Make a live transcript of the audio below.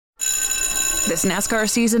This NASCAR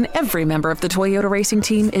season, every member of the Toyota racing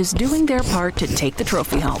team is doing their part to take the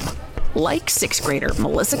trophy home. Like 6th grader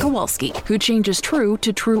Melissa Kowalski, who changes true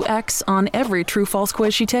to True X on every true-false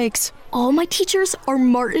quiz she takes. All my teachers are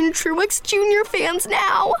Martin Truex Jr. fans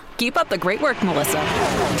now. Keep up the great work, Melissa.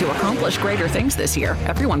 To accomplish greater things this year,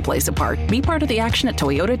 everyone plays a part. Be part of the action at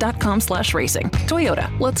toyota.com/racing.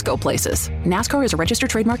 Toyota, let's go places. NASCAR is a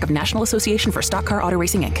registered trademark of National Association for Stock Car Auto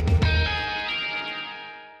Racing, Inc.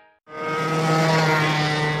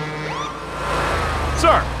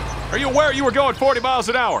 Sir, are you aware you were going 40 miles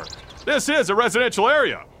an hour? This is a residential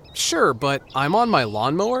area. Sure, but I'm on my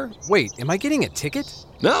lawnmower? Wait, am I getting a ticket?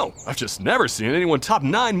 No, I've just never seen anyone top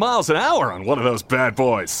 9 miles an hour on one of those bad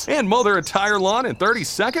boys. And mow their entire lawn in 30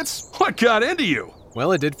 seconds? What got into you?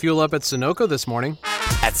 Well, it did fuel up at Sunoco this morning.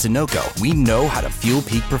 At Sunoco, we know how to fuel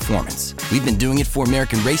peak performance. We've been doing it for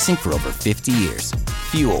American racing for over 50 years.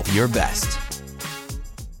 Fuel your best.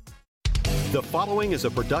 The following is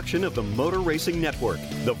a production of the Motor Racing Network,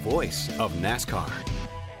 the voice of NASCAR.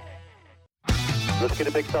 Let's get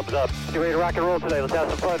a big thumbs up. Get ready to rock and roll today. Let's have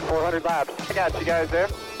some fun. 400 laps. I got you guys there.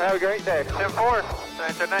 Have a great day. 10-4.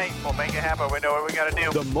 Tonight, we'll make it happen. We know what we got to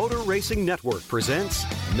do. The Motor Racing Network presents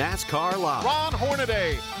NASCAR Live. Ron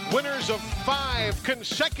Hornaday, winners of 5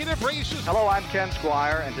 consecutive races. Hello, I'm Ken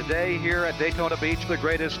Squire, and today here at Daytona Beach, the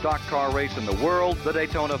greatest stock car race in the world, the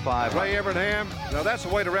Daytona 500. Ray Evernham, now that's the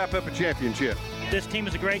way to wrap up a championship. This team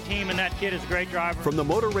is a great team, and that kid is a great driver. From the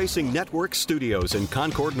Motor Racing Network studios in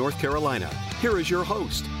Concord, North Carolina, here is your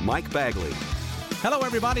host, Mike Bagley. Hello,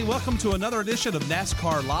 everybody. Welcome to another edition of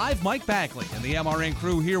NASCAR Live. Mike Bagley and the MRN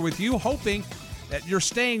crew here with you, hoping that you're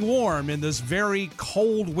staying warm in this very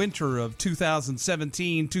cold winter of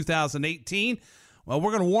 2017, 2018. Well,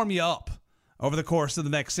 we're going to warm you up over the course of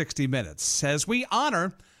the next 60 minutes as we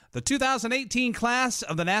honor the 2018 class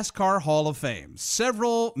of the NASCAR Hall of Fame.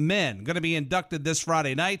 Several men going to be inducted this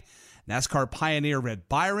Friday night. NASCAR pioneer Red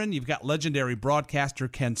Byron. You've got legendary broadcaster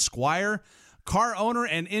Ken Squire, car owner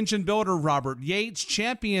and engine builder Robert Yates,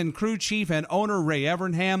 champion crew chief and owner Ray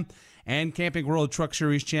Evernham, and Camping World Truck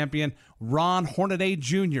Series champion Ron Hornaday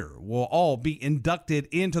Jr. will all be inducted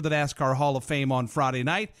into the NASCAR Hall of Fame on Friday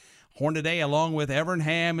night. Hornaday, along with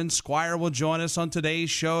Evernham and Squire, will join us on today's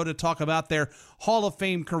show to talk about their Hall of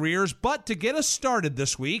Fame careers. But to get us started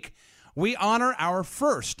this week, we honor our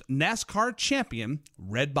first NASCAR champion,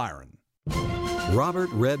 Red Byron. Robert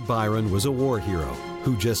Red Byron was a war hero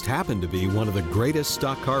who just happened to be one of the greatest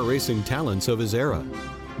stock car racing talents of his era.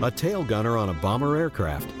 A tail gunner on a bomber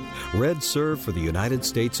aircraft, Red served for the United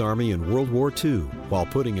States Army in World War II while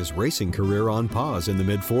putting his racing career on pause in the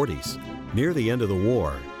mid-40s. Near the end of the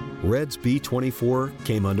war, Red's B-24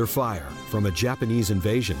 came under fire from a Japanese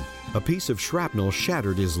invasion. A piece of shrapnel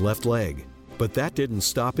shattered his left leg, but that didn't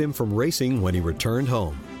stop him from racing when he returned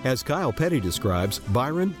home. As Kyle Petty describes,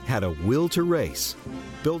 Byron had a will to race,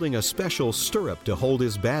 building a special stirrup to hold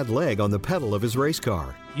his bad leg on the pedal of his race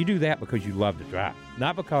car. You do that because you love to drive,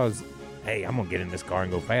 not because, hey, I'm going to get in this car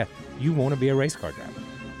and go fast. You want to be a race car driver.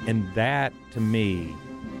 And that, to me,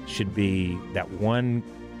 should be that one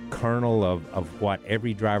kernel of what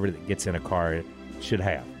every driver that gets in a car should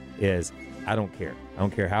have, is I don't care. I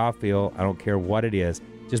don't care how I feel. I don't care what it is.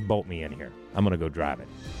 Just bolt me in here. I'm going to go drive it.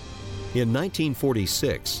 In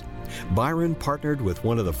 1946, Byron partnered with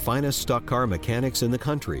one of the finest stock car mechanics in the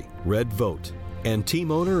country, Red Vogt, and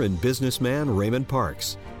team owner and businessman Raymond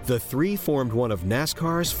Parks. The three formed one of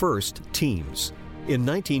NASCAR's first teams. In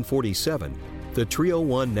 1947, the trio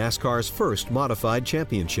won NASCAR's first modified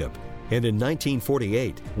championship, and in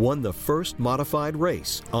 1948 won the first modified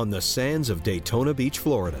race on the sands of Daytona Beach,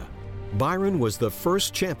 Florida. Byron was the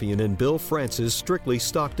first champion in Bill France's strictly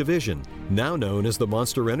stock division, now known as the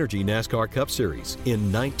Monster Energy NASCAR Cup Series,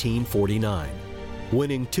 in 1949,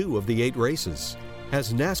 winning 2 of the 8 races.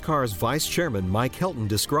 As NASCAR's vice chairman Mike Helton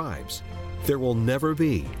describes, there will never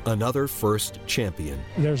be another first champion.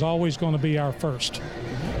 There's always going to be our first.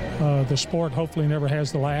 The sport hopefully never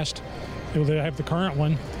has the last. They'll have the current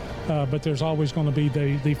one, but there's always going to be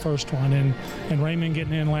the first one. And Raymond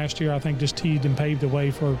getting in last year, I think, just teed and paved the way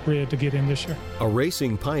for Red to get in this year. A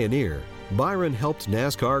racing pioneer, Byron helped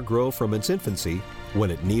NASCAR grow from its infancy when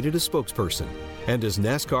it needed a spokesperson. And as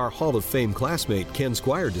NASCAR Hall of Fame classmate Ken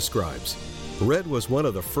Squire describes, Red was one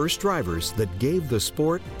of the first drivers that gave the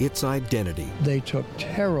sport its identity. They took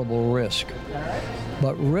terrible risk,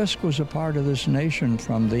 but risk was a part of this nation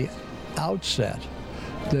from the outset,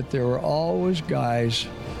 that there were always guys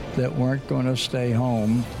that weren't going to stay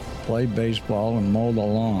home, play baseball, and mow the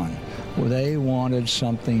lawn. They wanted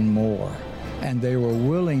something more, and they were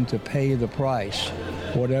willing to pay the price,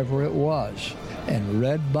 whatever it was. And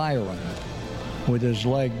Red Byron with his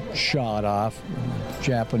leg shot off.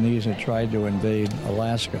 Japanese had tried to invade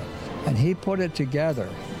Alaska. And he put it together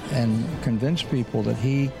and convinced people that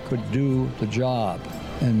he could do the job.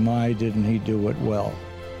 And my, didn't he do it well.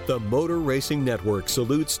 The Motor Racing Network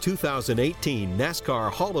salutes 2018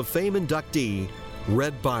 NASCAR Hall of Fame inductee,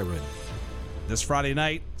 Red Byron. This Friday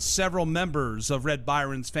night, several members of Red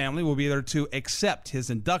Byron's family will be there to accept his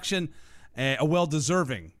induction, a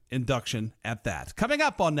well-deserving induction at that. Coming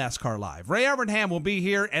up on NASCAR Live, Ray Evernham will be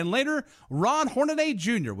here, and later, Ron Hornaday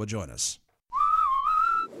Jr. will join us.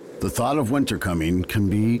 The thought of winter coming can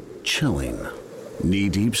be chilling.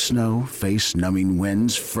 Knee-deep snow, face-numbing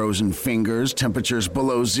winds, frozen fingers, temperatures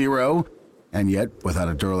below zero. And yet, without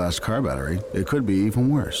a Duralast car battery, it could be even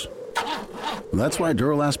worse. That's why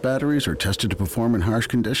Duralast batteries are tested to perform in harsh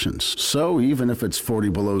conditions. So even if it's 40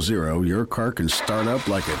 below zero, your car can start up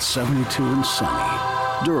like it's 72 and sunny.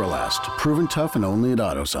 Duralast, proven tough and only at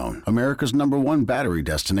AutoZone, America's #1 battery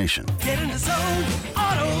destination. Get in the zone,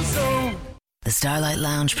 AutoZone. The Starlight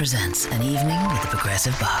Lounge presents an evening with the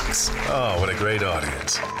Progressive Box. Oh, what a great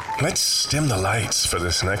audience. Let's dim the lights for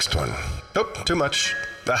this next one. Nope, too much.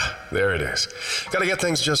 There it is. Gotta get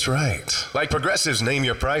things just right. Like Progressive's Name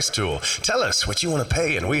Your Price tool. Tell us what you want to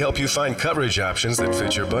pay, and we help you find coverage options that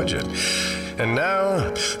fit your budget. And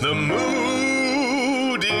now, the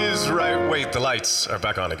mood is right. Wait, the lights are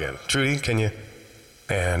back on again. Trudy, can you?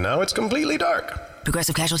 And now it's completely dark.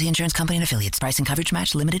 Progressive Casualty Insurance Company and Affiliates. Price and coverage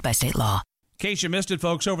match limited by state law. In case you missed it,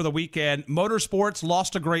 folks, over the weekend, motorsports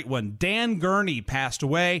lost a great one. Dan Gurney passed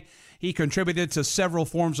away. He contributed to several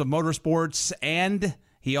forms of motorsports, and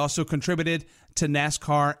he also contributed to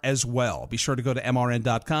NASCAR as well. Be sure to go to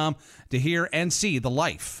MRN.com to hear and see the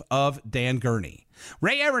life of Dan Gurney.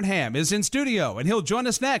 Ray Evernham is in studio, and he'll join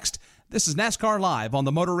us next. This is NASCAR Live on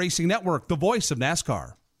the Motor Racing Network, the voice of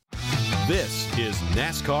NASCAR. This is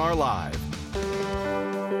NASCAR Live.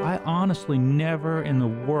 I honestly never in the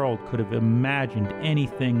world could have imagined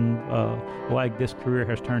anything like this career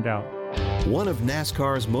has turned out. One of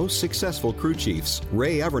NASCAR's most successful crew chiefs,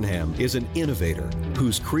 Ray Evernham, is an innovator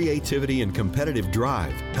whose creativity and competitive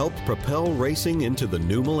drive helped propel racing into the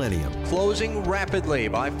new millennium. Closing rapidly.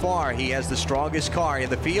 By far, he has the strongest car in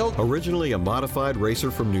the field. Originally a modified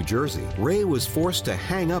racer from New Jersey, Ray was forced to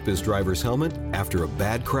hang up his driver's helmet after a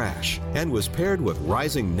bad crash and was paired with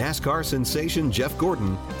rising NASCAR sensation Jeff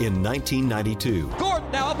Gordon in 1992.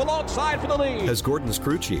 Gordon now up alongside for the lead. As Gordon's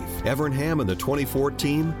crew chief, Evernham and the 24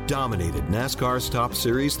 team dominated NASCAR's top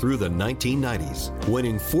series through the 1990s,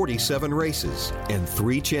 winning 47 races and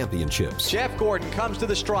 3 championships. Jeff Gordon comes to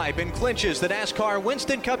the stripe and clinches the NASCAR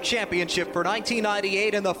Winston Cup Championship for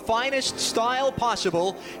 1998 in the finest style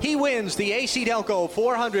possible. He wins the AC Delco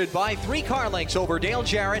 400 by 3 car lengths over Dale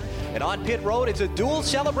Jarrett, and on pit road it's a dual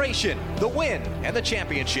celebration, the win and the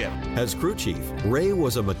championship. As crew chief, Ray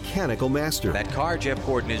was a mechanical master. That car Jeff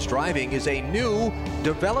Gordon is driving is a new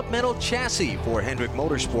developmental chassis for Hendrick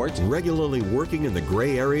Motorsports, regularly working in the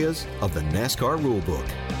gray areas of the NASCAR rulebook,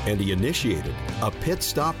 and he initiated a pit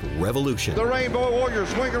stop revolution. The Rainbow Warriors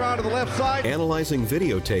swing around to the left side, analyzing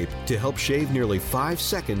videotape to help shave nearly 5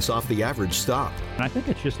 seconds off the average stop. And I think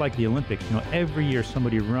it's just like the Olympics. You know, every year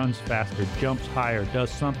somebody runs faster, jumps higher, does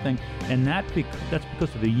something, and that's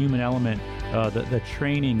because of the human element, the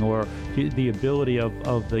training or the ability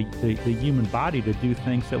of the human body to do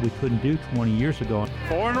things that we couldn't do 20 years ago.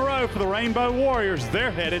 4 in a row for the Rainbow Warriors.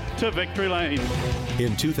 They're headed to victory lane.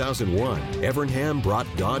 In 2001, Evernham brought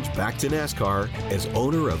Dodge back to NASCAR as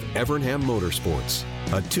owner of Evernham Motorsports,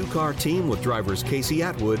 a 2-car team with drivers Casey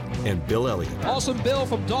Atwood and Bill Elliott. Awesome Bill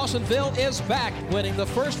from Dawsonville is back, winning the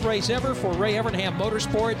first race ever for Ray Evernham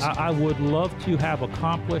Motorsports. I would love to have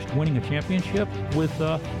accomplished winning a championship with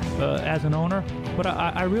as an owner, but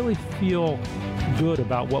I really feel good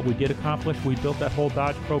about what we did accomplish. We built that whole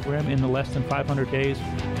Dodge program in the less than 500 days.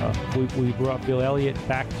 We brought Bill Elliott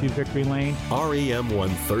back to victory lane. REM won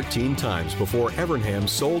 13 times before Evernham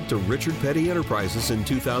sold to Richard Petty Enterprises in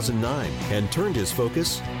 2009 and turned his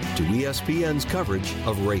focus to ESPN's coverage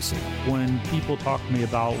of racing. When people talk to me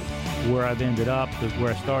about where I've ended up,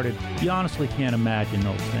 where I started, you honestly can't imagine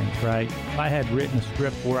those things, right? If I had written a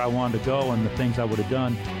script where I wanted to go and the things I would have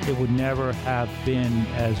done, it would never have been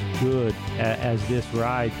as good as this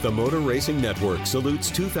ride. The Motor Racing Network salutes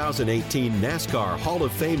 2018 NASCAR Hall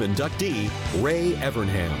of Fame inductee Ray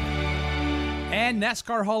Evernham. And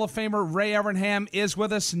NASCAR Hall of Famer Ray Evernham is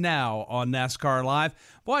with us now on NASCAR Live.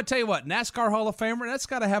 Boy, I tell you what, NASCAR Hall of Famer, that's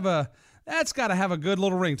got to have a good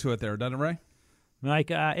little ring to it there, doesn't it, Ray?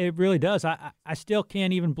 Mike, it really does. I still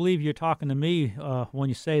can't even believe you're talking to me when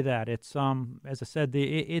you say that. It's as I said,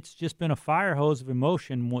 it's just been a fire hose of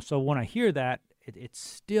emotion. So when I hear that, it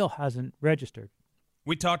still hasn't registered.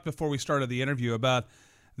 We talked before we started the interview about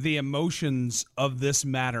the emotions of this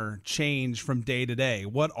matter change from day to day.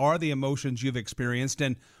 What are the emotions you've experienced,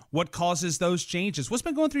 and what causes those changes? What's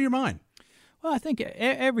been going through your mind? Well, I think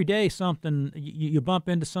every day something you bump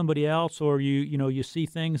into somebody else, or you see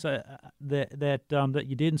things that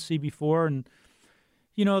you didn't see before, and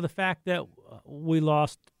the fact that we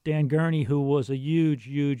lost Dan Gurney, who was a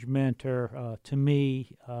huge mentor to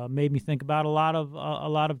me, made me think about a lot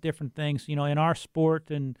of different things, in our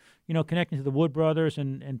sport, and connecting to the Wood brothers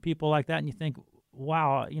and people like that. And you think,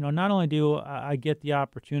 wow, not only do I get the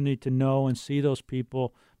opportunity to know and see those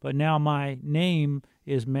people, but now my name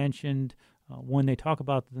is mentioned when they talk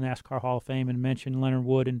about the NASCAR Hall of Fame and mention Leonard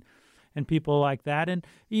Wood and people like that. And,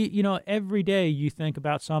 every day you think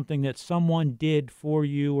about something that someone did for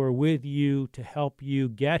you or with you to help you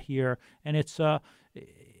get here. And it's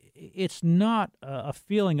not a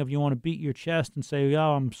feeling of you want to beat your chest and say,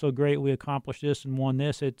 oh, I'm so great, we accomplished this and won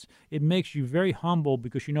this. It makes you very humble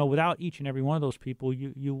because, without each and every one of those people,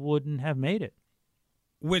 you wouldn't have made it.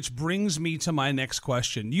 Which brings me to my next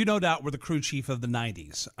question. You no doubt were the crew chief of the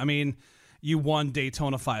 90s. I mean, you won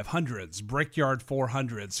Daytona 500s, Brickyard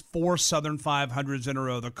 400s, 4 Southern 500s in a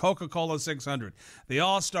row, the Coca-Cola 600, the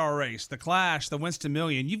All-Star Race, the Clash, the Winston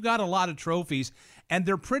Million. You've got a lot of trophies, and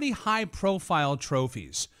they're pretty high-profile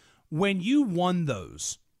trophies. When you won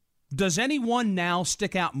those, does any one now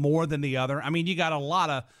stick out more than the other? I mean, you got a lot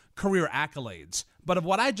of career accolades, but of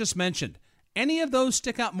what I just mentioned, any of those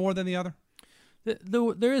stick out more than the other?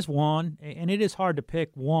 There is one, and it is hard to pick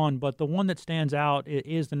one, but the one that stands out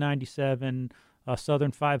is the 97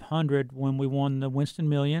 Southern 500 when we won the Winston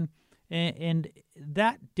Million. And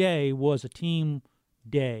that day was a team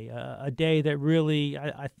day, a day that really,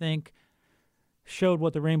 I think, showed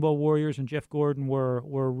what the Rainbow Warriors and Jeff Gordon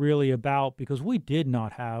were really about, because we did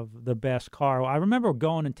not have the best car. I remember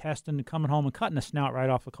going and testing and coming home and cutting the snout right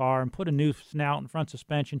off the car and put a new snout in front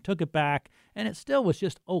suspension, took it back, and it still was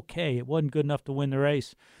just okay. It wasn't good enough to win the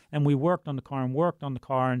race. And we worked on the car,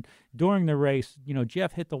 and during the race,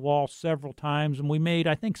 Jeff hit the wall several times, and we made,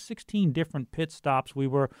 I think, 16 different pit stops. We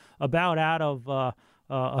were about out of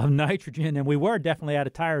nitrogen, and we were definitely out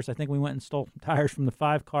of tires. I think we went and stole some tires from the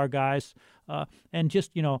 5-car guys, and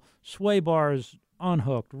just, sway bars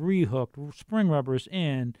unhooked, rehooked, spring rubbers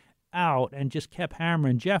in, out, and just kept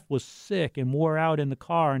hammering. Jeff was sick and wore out in the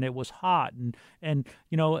car, and it was hot, and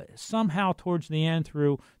somehow towards the end,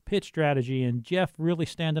 through pit strategy and Jeff really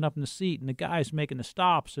standing up in the seat and the guys making the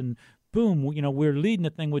stops, and boom, we're leading the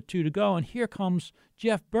thing with 2 to go, and here comes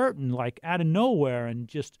Jeff Burton, like out of nowhere, and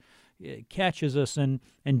just catches us, and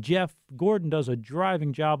Jeff Gordon does a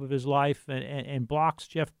driving job of his life and blocks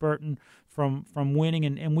Jeff Burton from winning,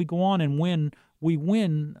 and we go on and win. We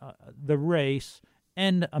win the race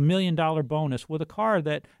and $1 million bonus with a car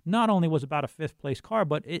that not only was about a 5th place car,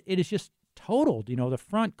 but it is just totaled. The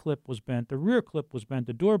front clip was bent, the rear clip was bent,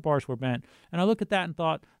 the door bars were bent, and I look at that and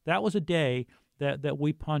thought that was a day that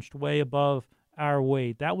we punched way above our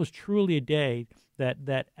weight. That was truly a day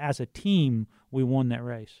that as a team we won that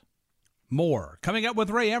race. More coming up with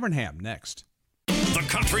Ray Evernham next. The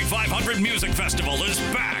Country 500 Music Festival is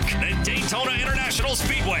back at Daytona International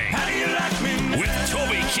Speedway. How do you like me, with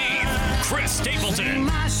Toby Keith, Chris Stapleton,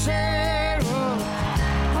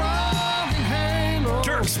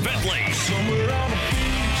 Dierks Bentley,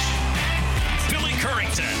 Billy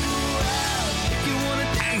Currington,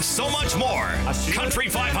 and so much more. Country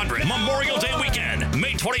 500 Memorial Day weekend,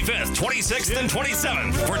 May 25th, 26th, and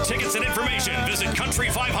 27th. For tickets and information, visit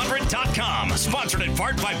country500.com. Sponsored in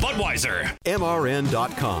part by Budweiser.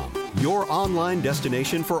 MRN.com, your online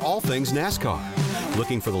destination for all things NASCAR.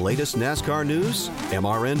 Looking for the latest NASCAR news?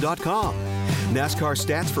 MRN.com. NASCAR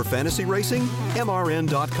stats for fantasy racing?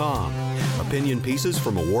 MRN.com. Opinion pieces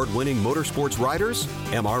from award-winning motorsports writers?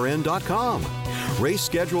 MRN.com. Race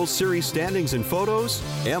schedules, series standings, and photos?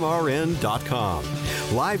 MRN.com.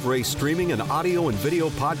 Live race streaming and audio and video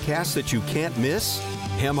podcasts that you can't miss?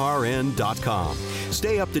 MRN.com.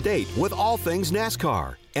 Stay up to date with all things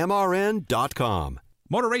NASCAR. MRN.com.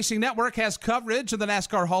 Motor Racing Network has coverage of the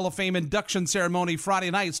NASCAR Hall of Fame induction ceremony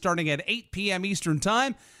Friday night starting at 8 p.m. Eastern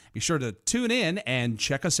Time. Be sure to tune in and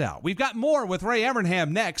check us out. We've got more with Ray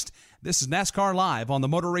Evernham next. This is NASCAR Live on the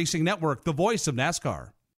Motor Racing Network, the voice of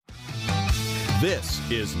NASCAR. This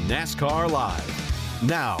is NASCAR Live.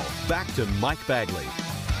 Now, back to Mike Bagley.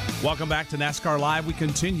 Welcome back to NASCAR Live. We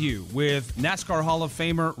continue with NASCAR Hall of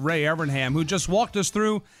Famer Ray Evernham, who just walked us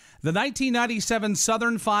through the 1997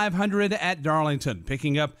 Southern 500 at Darlington,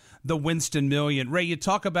 picking up the Winston Million. Ray, you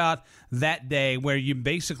talk about that day where you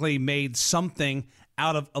basically made something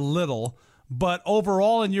out of a little, but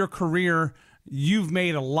overall in your career, you've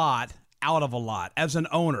made a lot out of a lot. As an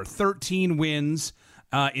owner, 13 wins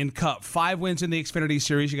in Cup, 5 wins in the Xfinity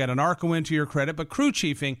Series. You got an ARCA win to your credit, but crew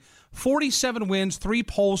chiefing, 47 wins, 3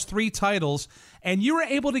 poles, 3 titles, and you were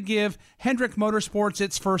able to give Hendrick Motorsports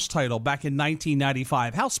its first title back in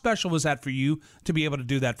 1995. How special was that for you to be able to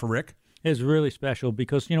do that for Rick? It's really special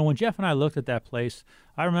because, when Jeff and I looked at that place,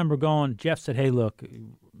 I remember Jeff said, hey, look,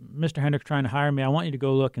 Mr. Hendrick's trying to hire me. I want you to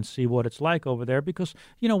go look and see what it's like over there because,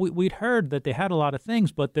 we'd heard that they had a lot of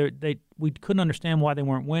things, but we couldn't understand why they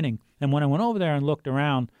weren't winning. And when I went over there and looked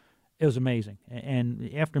around, it was amazing.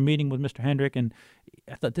 And after meeting with Mr. Hendrick, and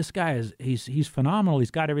I thought, this guy he's phenomenal.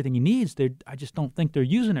 He's got everything he needs. I just don't think they're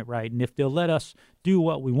using it right. And if they'll let us do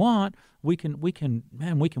what we want, we can win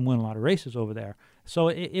a lot of races over there. So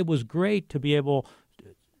it was great to be able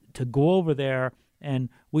to go over there, and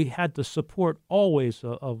we had the support always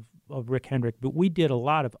of Rick Hendrick, but we did a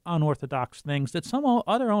lot of unorthodox things that some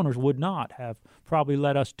other owners would not have probably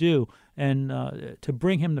let us do, and to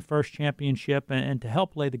bring him the first championship and to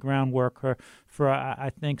help lay the groundwork for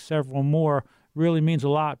I think several more really means a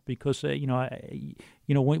lot because when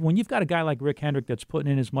you've got a guy like Rick Hendrick that's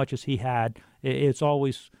putting in as much as he had, it's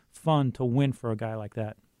always fun to win for a guy like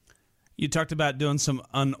that. You talked about doing some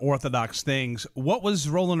unorthodox things. What was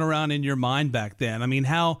rolling around in your mind back then? I mean,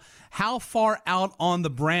 how far out on the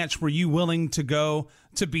branch were you willing to go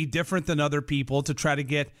to be different than other people to try to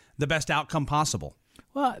get the best outcome possible?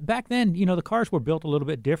 Well, back then, the cars were built a little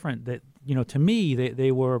bit different. That to me,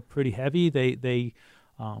 they were pretty heavy. They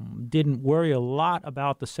didn't worry a lot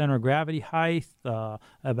about the center of gravity height,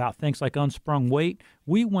 about things like unsprung weight.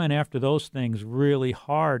 We went after those things really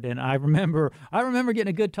hard, and I remember getting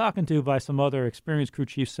a good talking to by some other experienced crew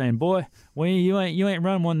chiefs saying, "Boy, you ain't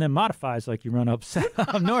run one of them modifies like you run up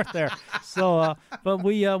north there." So, but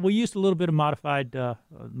we used a little bit of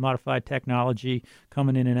modified technology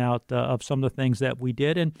coming in and out of some of the things that we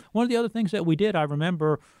did, and one of the other things that we did, I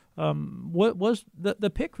remember. What was the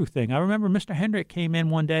pit crew thing? I remember Mr. Hendrick came in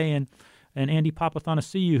one day and Andy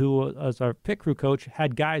Papathanassiou, who was our pit crew coach,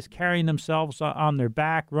 had guys carrying themselves on their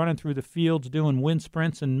back, running through the fields, doing wind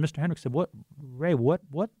sprints. And Mr. Hendrick said, Ray, what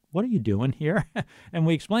are you doing here?" And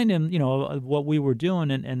we explained to him, what we were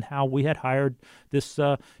doing and how we had hired this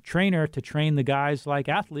trainer to train the guys like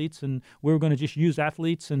athletes, and we were going to just use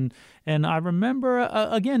athletes. And I remember,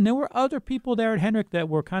 again, there were other people there at Hendrick that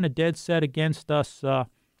were kind of dead set against us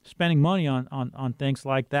spending money on things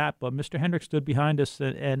like that, but Mr. Hendrick stood behind us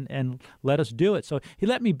and let us do it. So he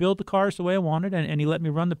let me build the cars the way I wanted, and he let me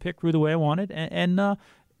run the pit crew the way I wanted. And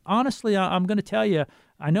honestly, I'm going to tell you,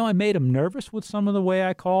 I know I made him nervous with some of the way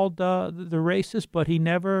I called the races, but he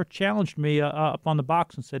never challenged me up on the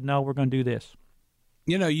box and said, "No, we're going to do this."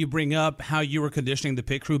 You bring up how you were conditioning the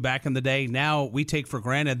pit crew back in the day. Now we take for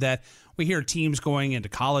granted that we hear teams going into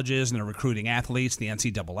colleges and they're recruiting athletes, the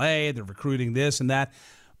NCAA, they're recruiting this and that.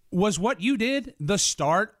 Was what you did the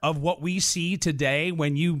start of what we see today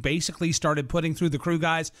when you basically started putting through the crew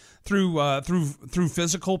guys through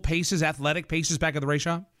physical paces, athletic paces back at the race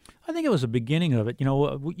shop? I think it was the beginning of it.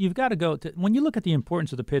 You've got to go to, when you look at the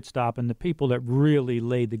importance of the pit stop and the people that really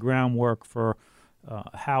laid the groundwork for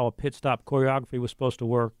how a pit stop choreography was supposed to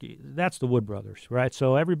work, that's the Wood Brothers, right?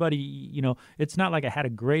 So everybody, it's not like I had a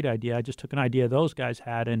great idea. I just took an idea those guys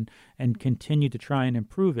had and continued to try and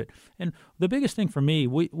improve it. And the biggest thing for me,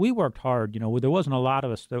 we worked hard. There wasn't a lot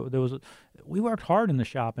of us. We worked hard in the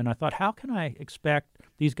shop, and I thought, how can I expect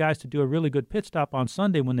these guys to do a really good pit stop on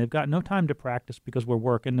Sunday when they've got no time to practice because we're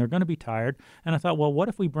working? They're going to be tired. And I thought, well, what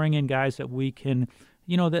if we bring in guys that we can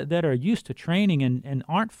that are used to training and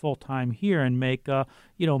aren't full-time here and make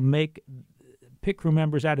pit crew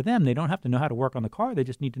members out of them. They don't have to know how to work on the car. They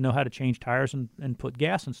just need to know how to change tires and put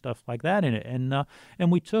gas and stuff like that in it.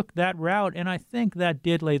 And we took that route, and I think that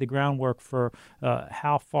did lay the groundwork for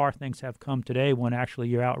how far things have come today when actually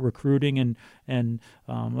you're out recruiting. And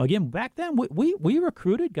again, back then, we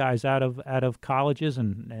recruited guys out of colleges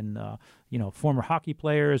and former hockey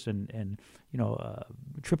players and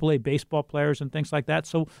AAA baseball players and things like that.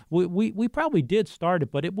 So we probably did start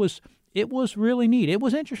it, but it was really neat. It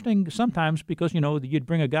was interesting sometimes because you'd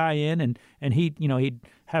bring a guy in and he'd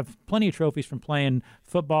have plenty of trophies from playing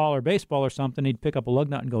football or baseball or something. He'd pick up a lug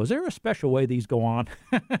nut and go, "Is there a special way these go on?"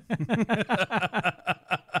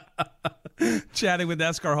 Chatting with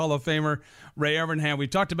NASCAR Hall of Famer Ray Evernham. We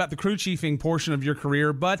talked about the crew chiefing portion of your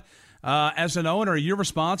career, but as an owner, you're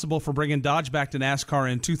responsible for bringing Dodge back to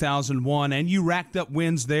NASCAR in 2001, and you racked up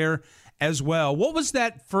wins there as well. What was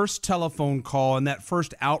that first telephone call and that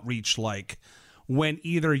first outreach like when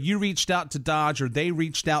either you reached out to Dodge or they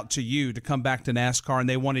reached out to you to come back to NASCAR and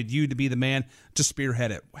they wanted you to be the man to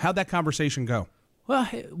spearhead it? How'd that conversation go? Well,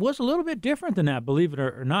 it was a little bit different than that, believe it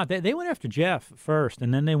or not. They went after Jeff first,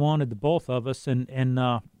 and then they wanted the both of us, and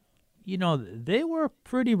they were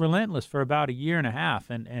pretty relentless for about a year and a half,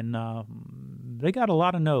 and they got a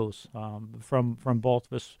lot of no's from both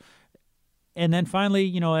of us. And then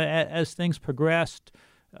finally, as things progressed,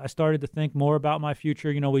 I started to think more about my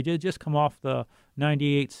future. We did just come off the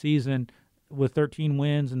 98 season with 13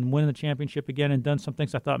 wins and winning the championship again and done some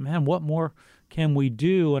things. I thought, man, what more can we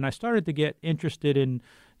do? And I started to get interested in,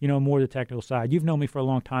 more the technical side. You've known me for a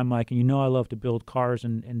long time, Mike, and I love to build cars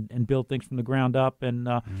and build things from the ground up. And,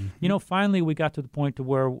 finally we got to the point to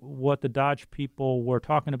where what the Dodge people were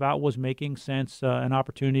talking about was making sense, an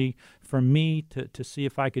opportunity for me to see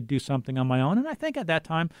if I could do something on my own. And I think at that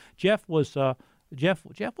time, Jeff was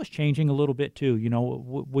changing a little bit too.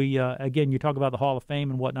 We again, you talk about the Hall of Fame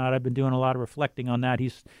and whatnot. I've been doing a lot of reflecting on that.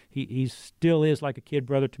 He still is like a kid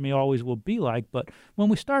brother to me, always will be like. But when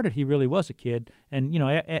we started, he really was a kid. And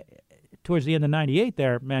towards the end of '98,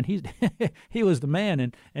 there, man, he was the man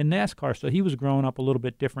in NASCAR. So he was growing up a little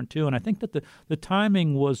bit different too. And I think that the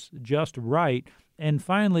timing was just right. And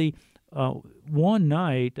finally, one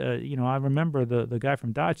night, I remember the guy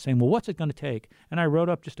from Dodge saying, well, what's it going to take? And I wrote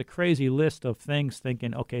up just a crazy list of things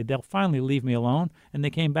thinking, okay, they'll finally leave me alone. And they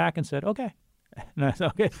came back and said, okay. And I said,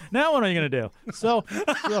 okay, now what are you going to do? So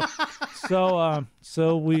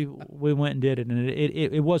we went and did it. And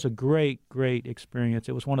it was a great experience.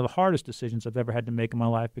 It was one of the hardest decisions I've ever had to make in my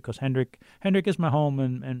life because Hendrick is my home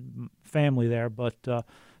and family there. But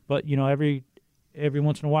every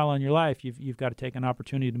once in a while in your life, you've got to take an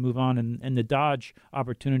opportunity to move on, and the Dodge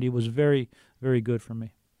opportunity was very, very good for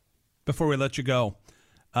me. Before we let you go,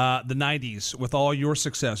 the 90s, with all your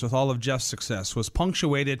success, with all of Jeff's success, was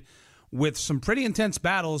punctuated with some pretty intense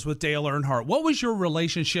battles with Dale Earnhardt. What was your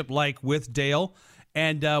relationship like with Dale,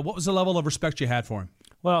 and what was the level of respect you had for him?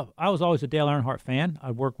 Well, I was always a Dale Earnhardt fan.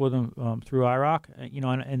 I worked with him through IROC,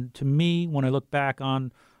 and to me, when I look back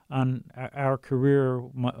on our career,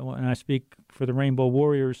 and I speak for the Rainbow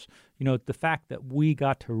Warriors, the fact that we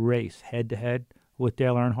got to race head-to-head with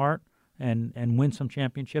Dale Earnhardt and win some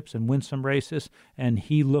championships and win some races, and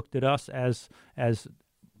he looked at us as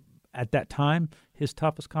at that time, his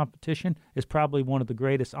toughest competition, is probably one of the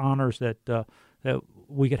greatest honors that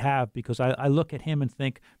we could have, because I look at him and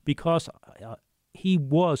think, because he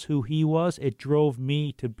was who he was, it drove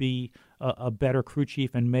me to be a better crew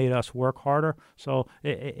chief and made us work harder. So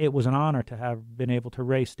it was an honor to have been able to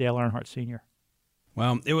race Dale Earnhardt Sr.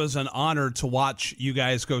 Well, it was an honor to watch you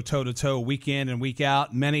guys go toe-to-toe week in and week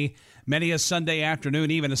out. Many a Sunday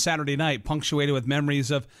afternoon, even a Saturday night, punctuated with memories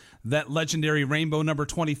of that legendary rainbow number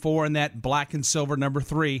 24 and that black and silver number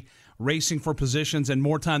 3, racing for positions and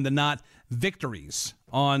more time than not, victories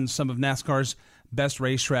on some of NASCAR's best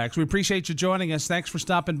racetracks. We appreciate you joining us. Thanks for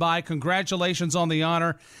stopping by. Congratulations on the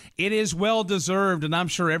honor. It is well-deserved, and I'm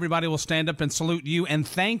sure everybody will stand up and salute you and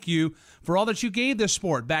thank you for all that you gave this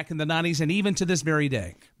sport back in the 90s and even to this very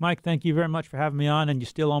day. Mike, thank you very much for having me on, and you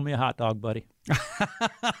still owe me a hot dog, buddy.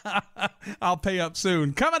 I'll pay up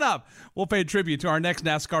soon. Coming up, we'll pay tribute to our next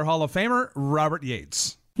NASCAR Hall of Famer, Robert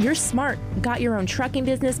Yates. You're smart, got your own trucking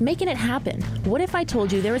business, making it happen. What if I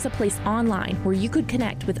told you there was a place online where you could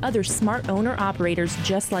connect with other smart owner-operators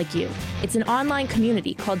just like you? It's an online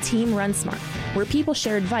community called Team Run Smart, where people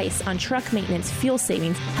share advice on truck maintenance, fuel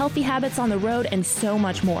savings, healthy habits on the road, and so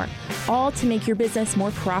much more, all to make your business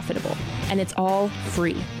more profitable. And it's all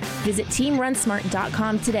free. Visit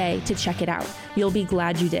TeamRunSmart.com today to check it out. You'll be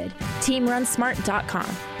glad you did.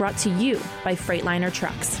 TeamRunSmart.com, brought to you by Freightliner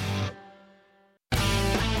Trucks.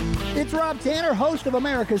 It's Rob Tanner, host of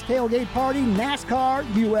America's Tailgate Party,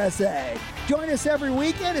 NASCAR USA. Join us every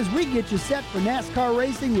weekend as we get you set for NASCAR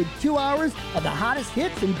racing with 2 hours of the hottest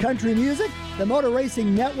hits in country music. The Motor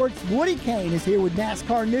Racing Network's Woody Kane is here with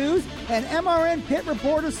NASCAR news, and MRN pit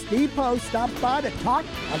reporter Steve Post stops by to talk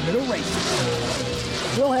a little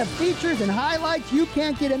racing. We'll have features and highlights you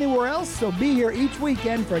can't get anywhere else, so be here each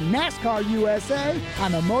weekend for NASCAR USA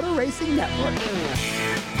on the Motor Racing Network.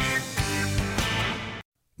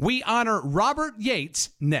 We honor Robert Yates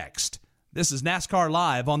next. This is NASCAR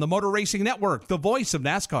Live on the Motor Racing Network, the voice of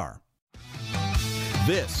NASCAR.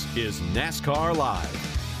 This is NASCAR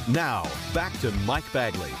Live. Now, back to Mike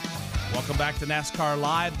Bagley. Welcome back to NASCAR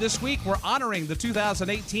Live. This week, we're honoring the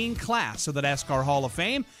 2018 class of the NASCAR Hall of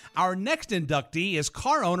Fame. Our next inductee is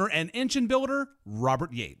car owner and engine builder,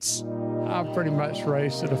 Robert Yates. I've pretty much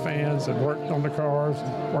raced to the fans and worked on the cars,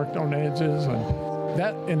 and worked on edges, and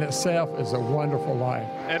that in itself is a wonderful life.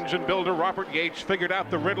 Engine builder Robert Yates figured out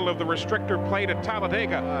the riddle of the restrictor plate at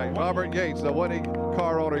Talladega. Right, Robert Yates, the winning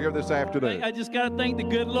car owner here this afternoon. I just got to thank the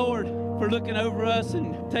good Lord for looking over us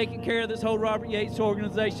and taking care of this whole Robert Yates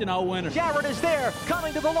organization all winter. Jarrett is there,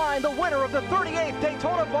 coming to the line. The winner of the 38th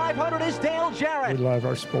Daytona 500 is Dale Jarrett. We love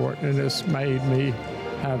our sport, and it's made me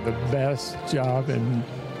have the best job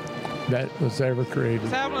that was ever created.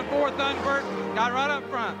 Hamlin fourth, Thunberg got right up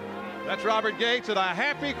front. That's Robert Yates and a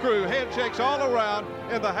happy crew. Handshakes all around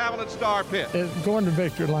in the Hamlin Star Pit. Going to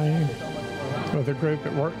victory lane with a group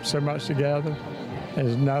that worked so much together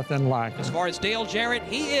is nothing like it. As far as Dale Jarrett,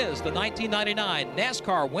 he is the 1999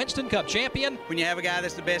 NASCAR Winston Cup champion. When you have a guy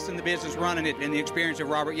that's the best in the business running it and the experience of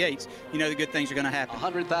Robert Yates, you know the good things are going to happen.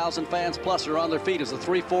 100,000 fans plus are on their feet as the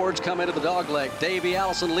three Fords come into the dogleg. Davey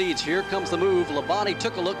Allison leads. Here comes the move. Labonte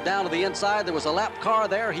took a look down to the inside. There was a lap car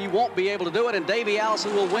there. He won't be able to do it, and Davey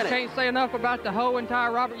Allison will win it. Can't say enough about the whole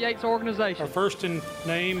entire Robert Yates organization. Our first in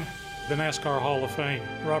name, the NASCAR Hall of Fame,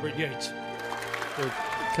 Robert Yates.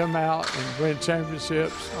 Come out and win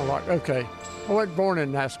championships. I'm like, okay, I wasn't born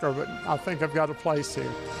in NASCAR, but I think I've got a place here.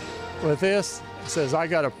 With this, it says I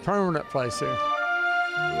got a permanent place here.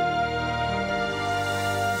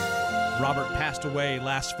 Robert passed away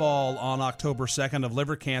last fall on October 2nd of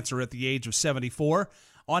liver cancer at the age of 74.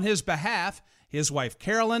 On his behalf, his wife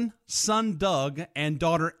Carolyn, son Doug, and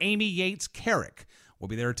daughter Amy Yates Carrick will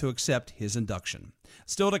be there to accept his induction.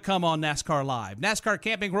 Still to come on NASCAR Live, NASCAR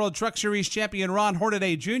Camping World Truck Series champion Ron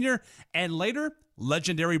Hornaday Jr., and later,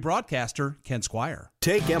 legendary broadcaster Ken Squire.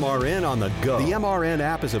 Take MRN on the go. The MRN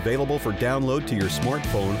app is available for download to your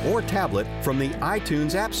smartphone or tablet from the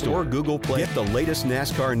iTunes App Store or Google Play. Get the latest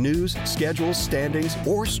NASCAR news, schedules, standings,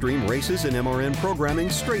 or stream races and MRN programming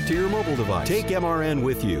straight to your mobile device. Take MRN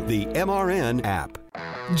with you. The MRN app.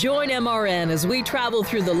 Join MRN as we travel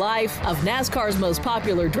through the life of NASCAR's most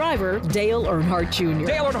popular driver, Dale Earnhardt Jr.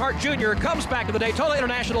 Dale Earnhardt Jr. comes back to the Daytona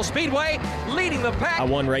International Speedway, leading the pack. I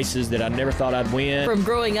won races that I never thought I'd win. From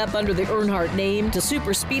growing up under the Earnhardt name to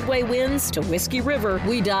super speedway wins to Whiskey River,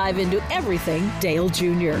 we dive into everything Dale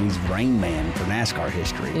Jr. He's Rain Man for NASCAR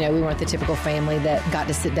history. You know, we weren't the typical family that got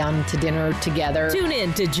to sit down to dinner together. Tune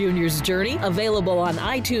in to Junior's Journey, available on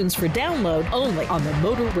iTunes for download only on the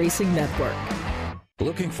Motor Racing Network.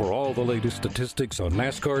 Looking for all the latest statistics on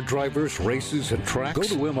NASCAR drivers, races, and tracks? Go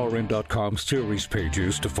to MRN.com's series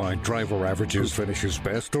pages to find driver averages, who finishes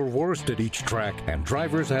best or worst at each track, and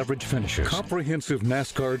drivers' average finishes. Comprehensive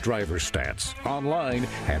NASCAR driver stats. Online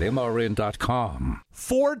at MRN.com.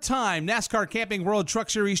 Four-time NASCAR Camping World Truck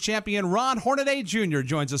Series champion Ron Hornaday Jr.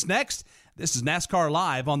 joins us next. This is NASCAR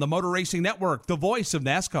Live on the Motor Racing Network, the voice of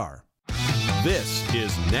NASCAR. This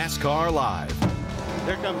is NASCAR Live.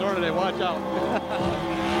 Here comes Hornaday, watch out.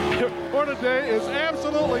 Hornaday is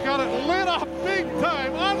absolutely got it lit up big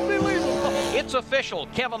time, unbelievable. It's official,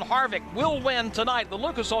 Kevin Harvick will win tonight, the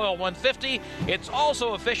Lucas Oil 150. It's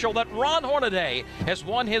also official that Ron Hornaday has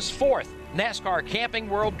won his fourth NASCAR Camping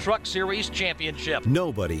World Truck Series championship.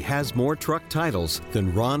 Nobody has more truck titles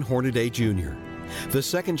than Ron Hornaday Jr. The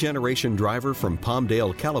second-generation driver from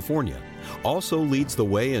Palmdale, California, also leads the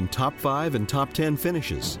way in top 5 and top 10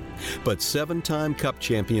 finishes. But 7-time Cup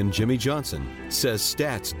champion Jimmy Johnson says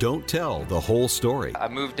stats don't tell the whole story. I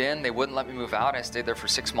moved in, they wouldn't let me move out. I stayed there for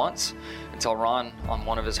 6 months until Ron, on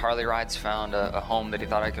one of his Harley rides, found a home that he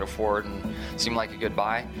thought I could afford and seemed like a good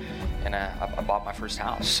buy, and I bought my first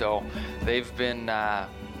house. So they've been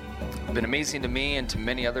amazing to me and to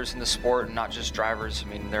many others in the sport, and not just drivers. I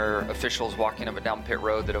mean, there are officials walking up and down pit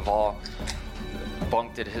road that have all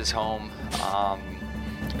bunked at his home,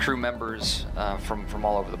 crew members from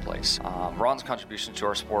all over the place. Ron's contributions to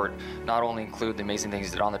our sport not only include the amazing things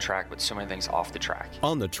he did on the track, but so many things off the track.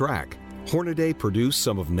 On the track, Hornaday produced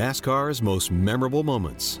some of NASCAR's most memorable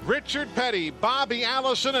moments. Richard Petty, Bobby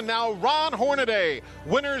Allison, and now Ron Hornaday,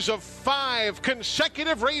 winners of 5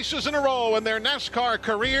 consecutive races in a row in their NASCAR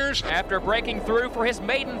careers. After breaking through for his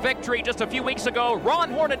maiden victory just a few weeks ago,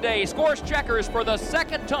 Ron Hornaday scores checkers for the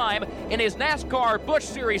second time in his NASCAR Busch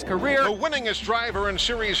Series career. The winningest driver in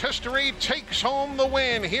series history takes home the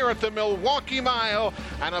win here at the Milwaukee Mile,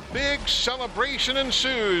 and a big celebration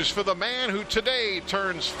ensues for the man who today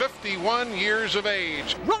turns 51 years of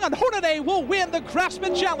age. Ron Hornaday will win the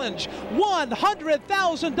Craftsman Challenge.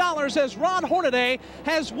 $100,000 as Ron Hornaday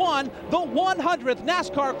has won the 100th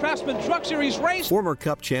NASCAR Craftsman Truck Series race. Former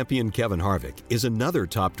Cup champion Kevin Harvick is another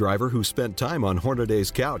top driver who spent time on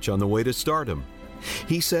Hornaday's couch on the way to stardom.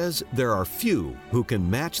 He says there are few who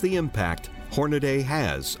can match the impact Hornaday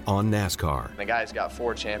has on NASCAR. The guy's got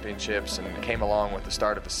 4 championships and came along with the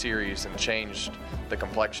start of a series and changed the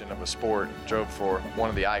complexion of a sport. Drove for one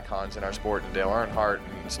of the icons in our sport, Dale Earnhardt,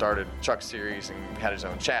 and started truck series and had his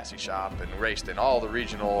own chassis shop and raced in all the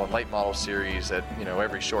regional and late model series at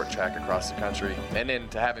every short track across the country. And then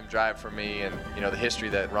to have him drive for me and the history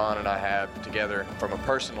that Ron and I have together from a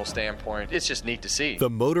personal standpoint, it's just neat to see. The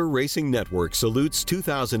Motor Racing Network salutes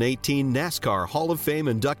 2018 NASCAR Hall of Fame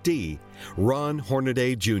inductee Ron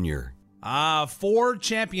Hornaday Jr. 4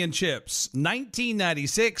 championships,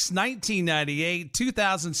 1996, 1998,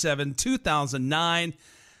 2007, 2009,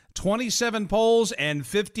 27 poles and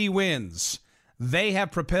 50 wins. They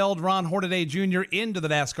have propelled Ron Hornaday Jr. into the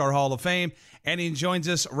NASCAR Hall of Fame, and he joins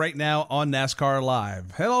us right now on NASCAR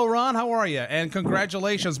Live. Hello, Ron. How are you? And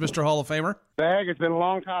congratulations, Mr. Hall of Famer. Bag, it's been a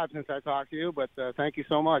long time since I talked to you, but thank you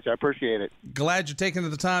so much. I appreciate it. Glad you're taking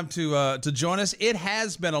the time to join us. It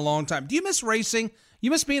has been a long time. Do you miss racing? You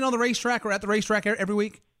miss being on the racetrack or at the racetrack every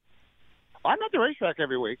week? I'm at the racetrack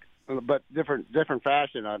every week, but different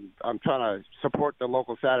fashion. I'm trying to support the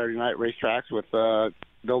local Saturday night racetracks with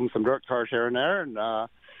building some dirt cars here and there, and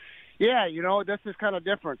this is kind of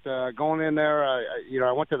different. Going in there,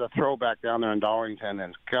 I went to the throwback down there in Darlington,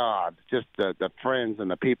 and God, just the friends and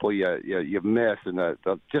the people you miss, and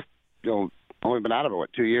only been out of it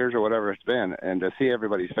 2 years or whatever it's been, and to see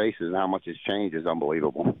everybody's faces and how much it's changed is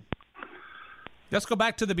unbelievable. Let's go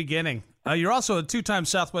back to the beginning. You're also a 2-time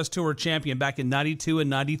Southwest Tour champion back in 92 and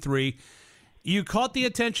 93. You caught the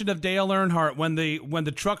attention of Dale Earnhardt when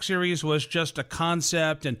the Truck Series was just a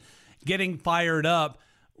concept and getting fired up.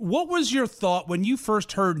 What was your thought when you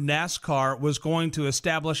first heard NASCAR was going to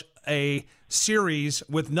establish a series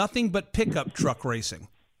with nothing but pickup truck racing?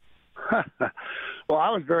 Well, I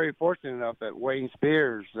was very fortunate enough that Wayne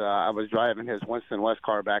Spears, I was driving his Winston West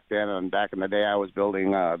car back then, and back in the day I was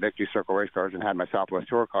building Victory Circle race cars and had my Southwest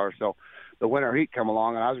Tour car. So the Winter Heat come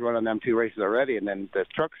along, and I was running them 2 races already, and then the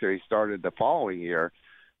Truck Series started the following year,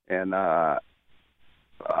 and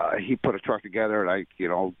he put a truck together, and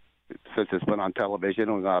since it's been on television,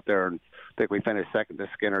 we went out there, and I think we finished second to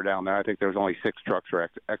Skinner down there. I think there was only 6 trucks for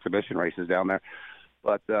exhibition races down there.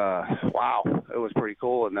 But, wow, it was pretty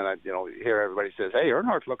cool. And then, you hear everybody says, hey,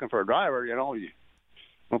 Earnhardt's looking for a driver, you want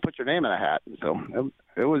to put your name in a hat. And so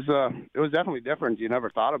it was definitely different. You never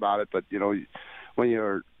thought about it. But, when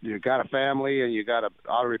you got a family and you got an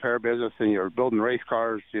auto repair business and you're building race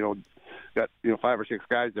cars, got 5 or 6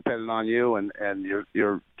 guys depending on you, and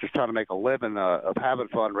you're just trying to make a living of having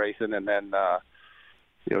fun racing, and then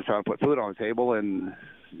trying to put food on the table. And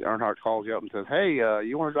Earnhardt calls you up and says, hey,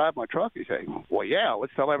 you want to drive my truck? You say, well, yeah,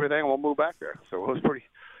 let's sell everything and we'll move back there. So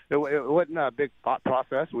it wasn't a big thought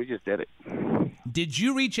process. We just did it. Did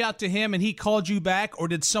you reach out to him and he called you back, or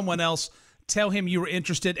did someone else tell him you were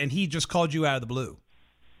interested and he just called you out of the blue?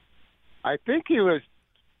 I think he was.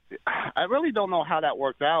 I really don't know how that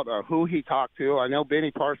worked out or who he talked to. I know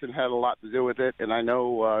Benny Parson had a lot to do with it, and I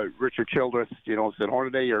know Richard Childress, said,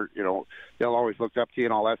 Hornaday, they'll always look up to you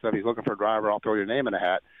and all that stuff. He's looking for a driver. I'll throw your name in a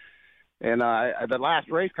hat. And the last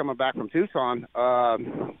race coming back from Tucson,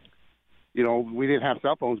 we didn't have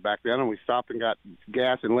cell phones back then, and we stopped and got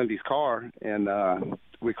gas in Lindy's car, and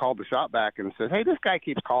we called the shop back and said, hey, this guy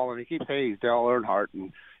keeps calling. He keeps saying he's Dale Earnhardt.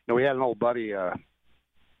 And we had an old buddy,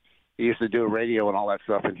 he used to do radio and all that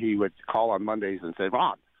stuff, and he would call on Mondays and say,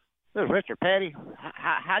 Ron, this is Richard Petty.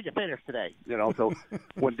 How'd you finish today? So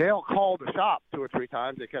when Dale called the shop 2 or 3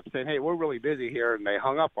 times, they kept saying, hey, we're really busy here, and they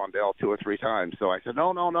hung up on Dale 2 or 3 times. So I said,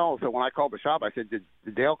 no. So when I called the shop, I said, did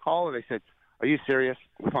Dale call? And they said, are you serious?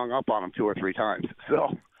 We hung up on him 2 or 3 times.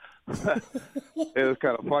 So it was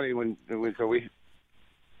kind of funny when we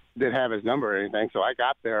didn't have his number or anything. So I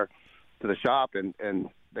got there to the shop, and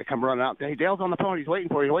they come running out and say, hey, Dale's on the phone. He's waiting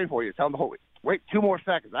for you. Tell him to wait 2 more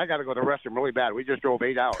seconds. I got to go to the restroom really bad. We just drove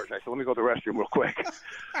 8 hours. I said, let me go to the restroom real quick.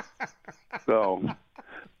 So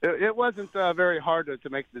it wasn't very hard to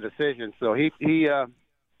make the decision. So he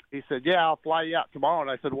said, yeah, I'll fly you out tomorrow. And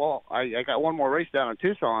I said, well, I got one more race down in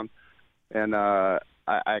Tucson, and I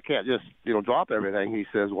can't just drop everything. He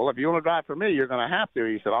says, well, if you want to drive for me, you're going to have to.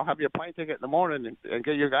 He said, I'll have you a plane ticket in the morning and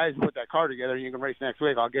get your guys to put that car together, and you can race next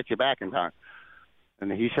week. I'll get you back in time.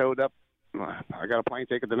 And he showed up. I got a plane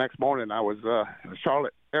ticket the next morning. I was at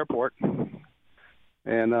Charlotte Airport,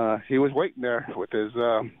 and he was waiting there with his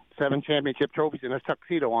 7 championship trophies and his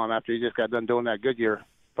tuxedo on after he just got done doing that Goodyear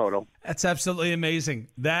photo. That's absolutely amazing.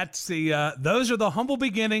 That's those are the humble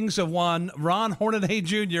beginnings of one Ron Hornaday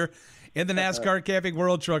Jr. in the NASCAR Camping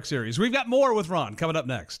World Truck Series. We've got more with Ron coming up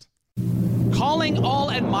next. calling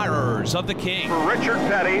all admirers of the King. For Richard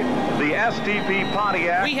Petty, the STP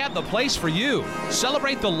Pontiac. We have the place for you.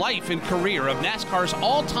 Celebrate the life and career of NASCAR's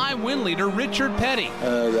all-time win leader, Richard Petty.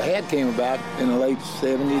 The hat came about in the late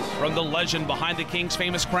 70s. From the legend behind the King's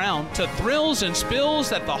famous crown to thrills and spills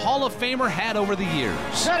that the Hall of Famer had over the years.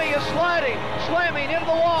 Petty is sliding, slamming into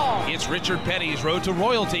the wall. It's Richard Petty's Road to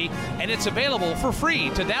Royalty, and it's available for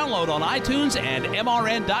free to download on iTunes and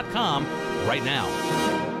MRN.com right now.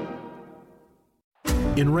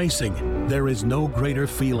 In racing, there is no greater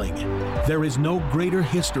feeling. There is no greater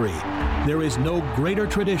history. There is no greater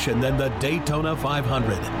tradition than the Daytona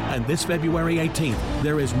 500. And this February 18th,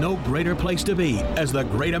 there is no greater place to be as the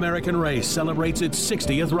Great American Race celebrates its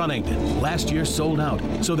 60th running. Last year sold out,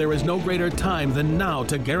 so there is no greater time than now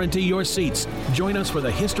to guarantee your seats. Join us for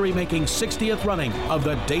the history-making 60th running of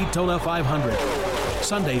the Daytona 500.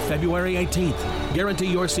 Sunday, February 18th.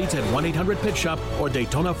 Guarantee your seats at 1-800-PIT-SHOP or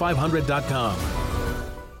Daytona500.com.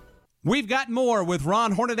 We've got more with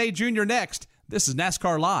Ron Hornaday Jr. next. This is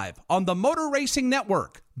NASCAR Live on the Motor Racing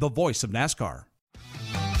Network, the voice of NASCAR.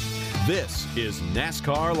 This is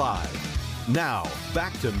NASCAR Live. Now,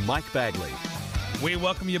 back to Mike Bagley. We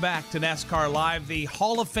welcome you back to NASCAR Live, the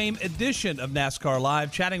Hall of Fame edition of NASCAR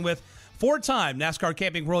Live, chatting with four-time NASCAR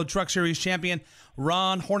Camping World Truck Series champion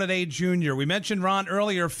Ron Hornaday Jr. We mentioned, Ron,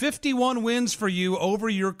 earlier, 51 wins for you over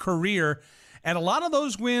your career, and a lot of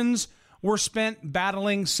those wins were spent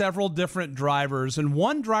battling several different drivers, and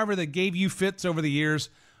one driver that gave you fits over the years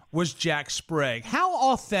was Jack Sprague.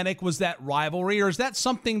 How authentic was that rivalry, or is that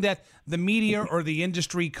something that the media or the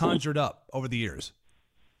industry conjured up over the years?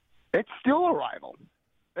 It's still a rival.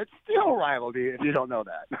 It's still a rival, if you don't know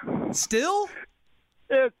that. Still?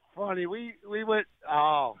 It's funny. We went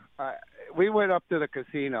up to the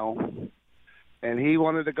casino, and he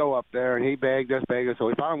wanted to go up there, and he begged us. So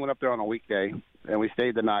we finally went up there on a weekday, and we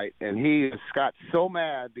stayed the night. And he got so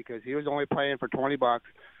mad because he was only playing for $20,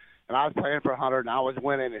 and I was playing for $100, and I was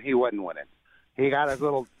winning, and he wasn't winning. He got his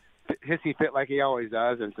little hissy fit like he always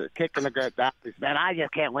does, and said, kicking the gut down. He said, "Man, I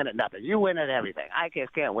just can't win at nothing. You win at everything. I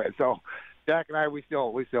just can't win." So Jack and I, we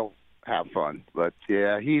still have fun. But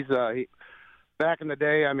yeah, he back in the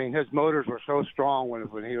day, I mean, his motors were so strong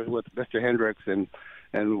when he was with Mr. Hendricks, and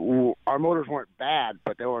our motors weren't bad,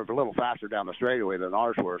 but they were a little faster down the straightaway than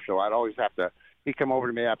ours were. So I'd always have to. He'd come over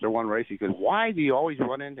to me after one race. He goes, "Why do you always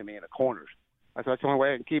run into me in the corners?" I said, "That's the only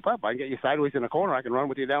way I can keep up. I can get you sideways in the corner. I can run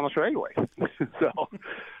with you down the straightaway." So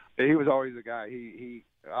he was always the guy.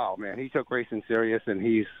 He took racing serious, and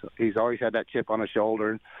he's always had that chip on his shoulder.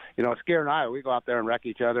 And, you know, Scare and I, we go out there and wreck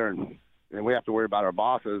each other, and we have to worry about our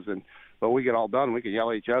bosses. But we get all done, we can yell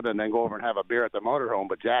at each other and then go over and have a beer at the motorhome.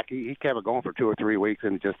 But Jack, he kept it going for 2 or 3 weeks,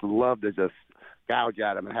 and just loved to just gouge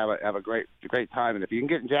at him and have a great time. And if you can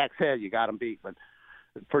get in Jack's head, you got him beat. But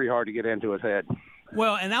it's pretty hard to get into his head.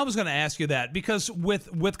 Well, and I was going to ask you that because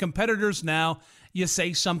with competitors now, you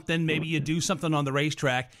say something, maybe you do something on the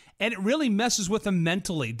racetrack, and it really messes with them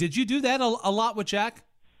mentally. Did you do that a lot with Jack?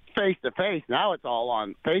 Face to face. Now it's all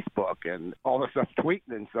on Facebook and all the stuff, tweeting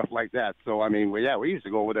and stuff like that. So I mean, we used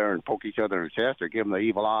to go over there and poke each other in the chest, or give him the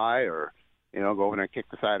evil eye, or go over there and kick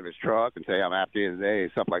the side of his truck and say, "I'm after you today,"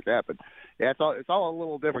 and stuff like that. But yeah, it's all a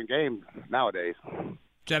little different game nowadays.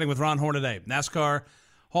 Chatting with Ron Hornaday, NASCAR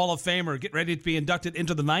Hall of Famer, get ready to be inducted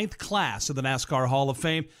into the 9th class of the NASCAR Hall of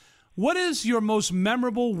Fame. What is your most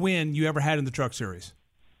memorable win you ever had in the Truck Series?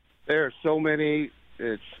 There are so many.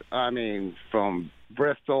 From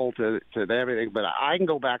Bristol to everything, but I can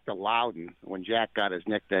go back to Loudon when Jack got his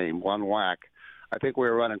nickname, One Whack. I think we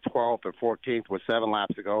were running 12th or 14th with 7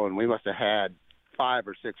 laps to go, and we must have had 5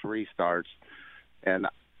 or 6 restarts. And,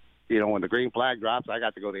 when the green flag drops, I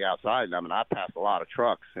got to go to the outside, and I passed a lot of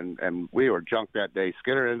trucks, and we were junked that day.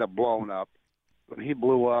 Skinner ended up blowing up. When he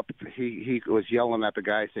blew up, he was yelling at the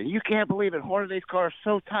guy, saying, "You can't believe it, Hornaday's car is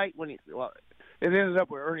so tight." It ended up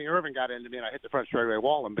where Ernie Irvin got into me, and I hit the front straightaway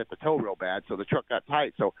wall and bit the toe real bad, so the truck got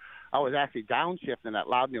tight. So I was actually downshifting at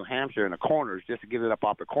Loudon, New Hampshire in the corners just to get it up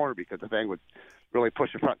off the corner because the thing would really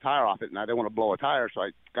push the front tire off it, and I didn't want to blow a tire, so I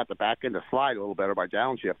got the back end to slide a little better by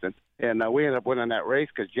downshifting. And we ended up winning that race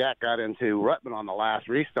because Jack got into Ruttman on the last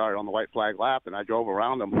restart on the white flag lap, and I drove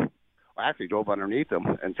around him. I actually drove underneath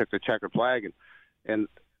him and took the checkered flag, and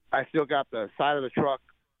I still got the side of the truck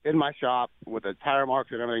in my shop with the tire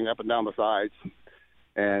marks and everything up and down the sides.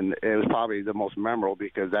 And it was probably the most memorable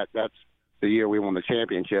because that's the year we won the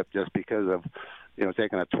championship, just because of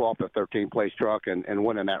taking a 12th or 13th place truck and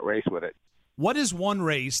winning that race with it. What is one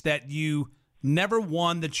race that you never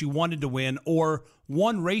won that you wanted to win, or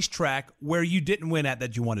one racetrack where you didn't win at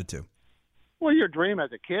that you wanted to? Well, your dream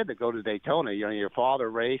as a kid to go to Daytona. You know, your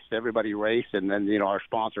father raced, everybody raced, and then, you know, our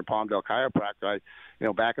sponsor, Palmdale Chiropractor,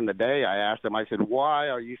 back in the day, I asked him, I said, why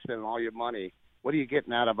are you spending all your money? What are you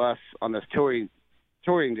getting out of us on this touring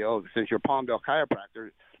deal? Since you're Palmdale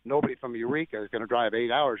Chiropractor, nobody from Eureka is going to drive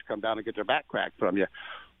 8 hours to come down and get their back cracked from you.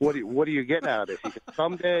 What are you getting out of this? He said,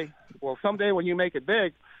 someday when you make it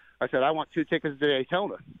big, I said, I want 2 tickets to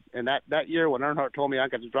Daytona. And that year when Earnhardt told me I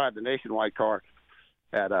got to drive the Nationwide car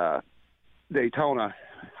at Daytona,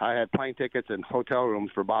 I had plane tickets and hotel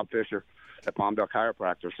rooms for Bob Fisher at Palmdale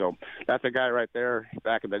Chiropractor. So that's a guy right there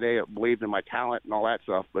back in the day that believed in my talent and all that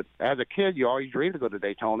stuff. But as a kid, you always dreamed to go to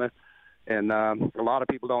Daytona. And a lot of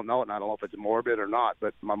people don't know it, and I don't know if it's morbid or not,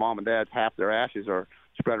 but my mom and dad's half their ashes are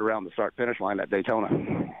spread around the start-finish line at Daytona.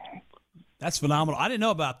 That's phenomenal. I didn't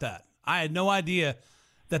know about that. I had no idea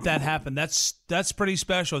that happened. That's pretty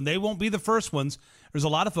special, and they won't be the first ones. There's a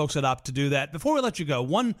lot of folks that opt to do that. Before we let you go,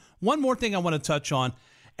 one more thing I want to touch on,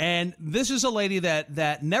 and this is a lady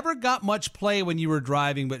that never got much play when you were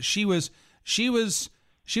driving, but she was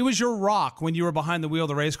your rock when you were behind the wheel of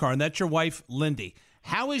the race car, and that's your wife, Lindy.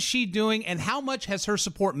 How is she doing, and how much has her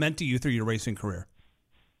support meant to you through your racing career?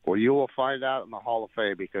 Well, you will find out in the Hall of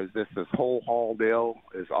Fame, because this whole Hall deal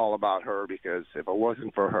is all about her, because if it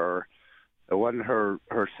wasn't for her, it wasn't her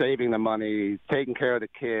saving the money, taking care of the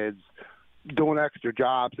kids, doing extra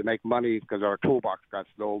jobs to make money because our toolbox got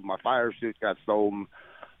stolen, my fire suit got stolen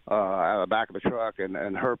out of the back of the truck, and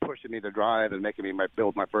her pushing me to drive and making me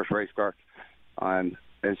build my first race car. And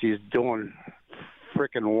she's doing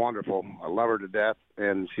freaking wonderful. I love her to death,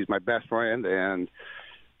 and she's my best friend, and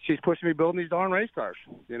she's pushing me building these darn race cars,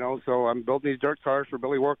 so I'm building these dirt cars for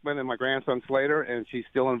Billy Workman and my grandson Slater, and she's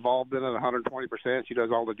still involved in it 120%. She does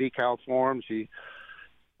all the decals for him. She,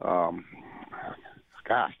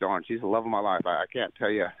 gosh darn, she's the love of my life. I can't tell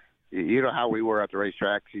you, you know how we were at the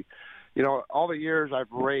racetrack. She, all the years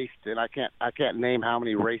I've raced, and I can't name how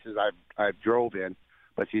many races I've drove in,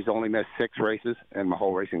 but she's only missed 6 races in my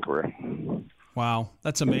whole racing career. Wow,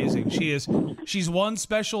 that's amazing. She's one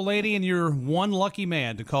special lady, and you're one lucky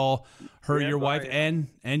man to call her your wife and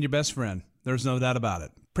your best friend. There's no doubt about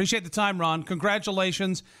it. Appreciate the time, Ron.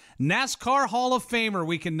 Congratulations. NASCAR Hall of Famer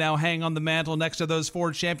we can now hang on the mantle next to those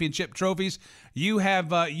Ford Championship trophies. You've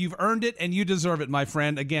earned it, and you deserve it, my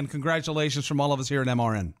friend. Again, congratulations from all of us here at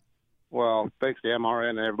MRN. Well, thanks to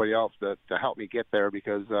MRN and everybody else to help me get there,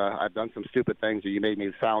 because I've done some stupid things that you made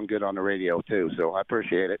me sound good on the radio, too, so I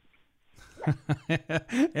appreciate it.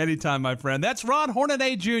 Anytime, my friend. That's Ron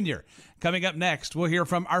Hornaday Jr. Coming up next, we'll hear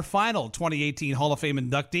from our final 2018 Hall of Fame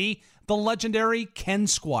inductee, the legendary Ken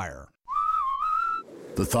Squire.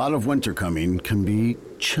 The thought of winter coming can be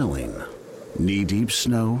chilling. Knee-deep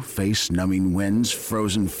snow, face-numbing winds,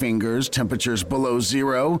 frozen fingers, temperatures below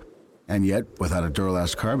zero. And yet, without a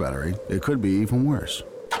Duralast car battery, it could be even worse.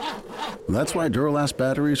 That's why Duralast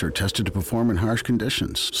batteries are tested to perform in harsh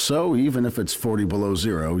conditions. So even if it's 40 below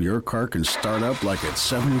zero, your car can start up like it's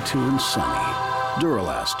 72 and sunny.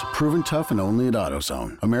 Duralast, proven tough and only at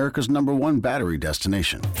AutoZone, America's #1 battery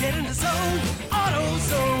destination. Get in the zone,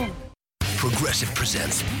 AutoZone. Progressive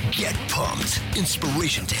presents Get Pumped.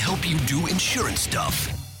 Inspiration to help you do insurance stuff.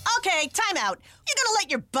 Okay, time out. You're gonna let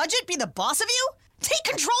your budget be the boss of you? Take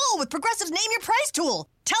control with Progressive's Name Your Price tool.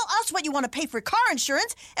 Tell us what you want to pay for car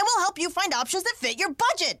insurance, and we'll help you find options that fit your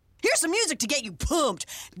budget. Here's some music to get you pumped.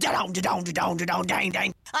 Da-dong, da-dong, da-dong, da-dong, dang,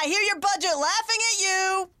 dang. I hear your budget laughing at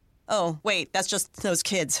you. Oh, wait, that's just those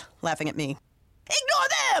kids laughing at me.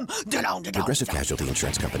 Ignore them! Da-dong, da-dong, Progressive da-dong. Casualty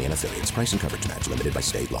Insurance Company and affiliates. Price and coverage match limited by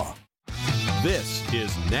state law. This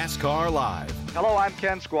is NASCAR Live. Hello, I'm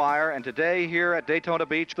Ken Squire, and today here at Daytona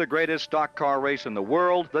Beach, the greatest stock car race in the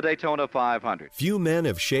world, the Daytona 500. Few men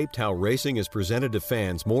have shaped how racing is presented to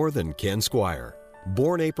fans more than Ken Squire.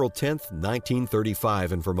 Born April 10th,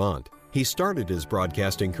 1935 in Vermont, he started his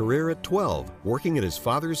broadcasting career at 12, working at his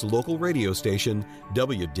father's local radio station,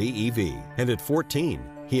 WDEV. And at 14,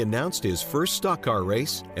 he announced his first stock car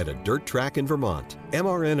race at a dirt track in Vermont.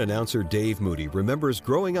 MRN announcer Dave Moody remembers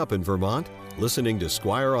growing up in Vermont, listening to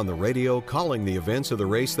Squire on the radio, calling the events of the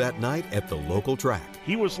race that night at the local track.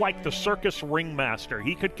 He was like the circus ringmaster.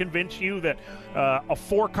 He could convince you that a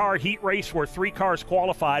 4-car heat race where 3 cars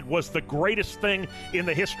qualified was the greatest thing in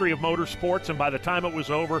the history of motorsports, and by the time it was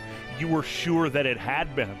over, you were sure that it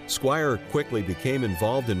had been. Squire quickly became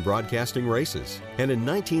involved in broadcasting races, and in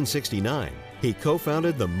 1969, he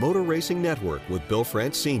co-founded the Motor Racing Network with Bill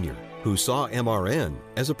France Sr., who saw MRN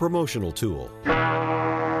as a promotional tool.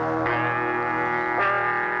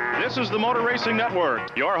 This is the Motor Racing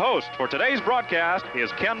Network. Your host for today's broadcast is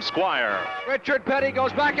Ken Squire. Richard Petty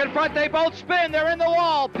goes back in front. They both spin. They're in the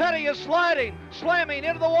wall. Petty is sliding, slamming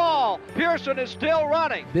into the wall. Pearson is still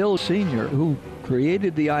running. Bill Sr., who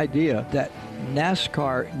created the idea that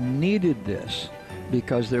NASCAR needed this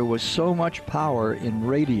because there was so much power in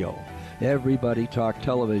radio. Everybody talked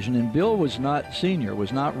television, and Bill was not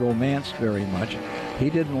romanced very much. He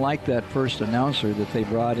didn't like that first announcer that they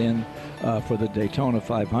brought in for the Daytona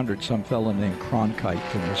 500, some fellow named Cronkite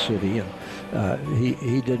from the city, and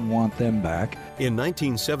he didn't want them back. In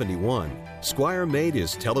 1971, Squire made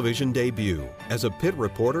his television debut as a pit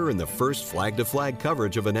reporter in the first flag-to-flag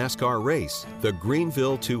coverage of a NASCAR race, the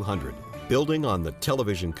Greenville 200. Building on the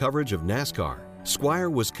television coverage of NASCAR, Squire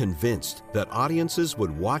was convinced that audiences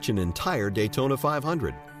would watch an entire Daytona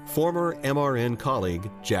 500. Former MRN colleague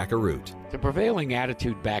Jack Arute. The prevailing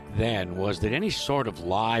attitude back then was that any sort of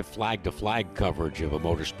live flag-to-flag coverage of a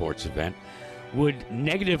motorsports event would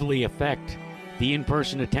negatively affect the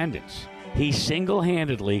in-person attendance. He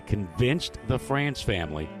single-handedly convinced the France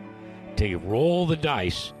family to roll the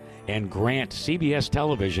dice and grant CBS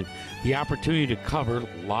television the opportunity to cover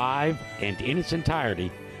live and in its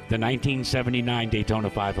entirety the 1979 Daytona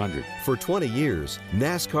 500. For 20 years,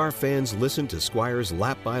 NASCAR fans listened to Squire's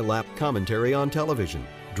lap-by-lap commentary on television,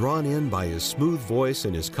 drawn in by his smooth voice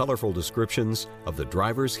and his colorful descriptions of the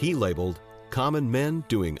drivers he labeled common men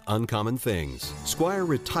doing uncommon things. Squire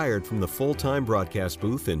retired from the full-time broadcast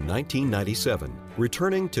booth in 1997,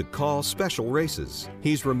 returning to call special races.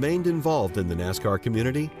 He's remained involved in the NASCAR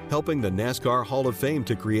community, helping the NASCAR Hall of Fame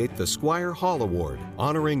to create the Squire Hall Award,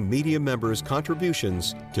 honoring media members'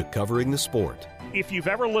 contributions to covering the sport. If you've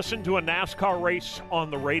ever listened to a NASCAR race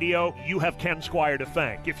on the radio, you have Ken Squire to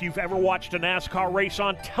thank. If you've ever watched a NASCAR race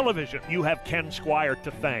on television, you have Ken Squire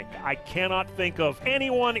to thank. I cannot think of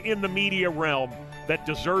anyone in the media realm that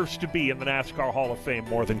deserves to be in the NASCAR Hall of Fame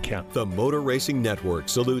more than Ken. The Motor Racing Network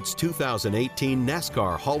salutes 2018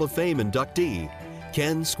 NASCAR Hall of Fame inductee,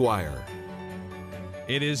 Ken Squire.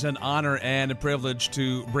 It is an honor and a privilege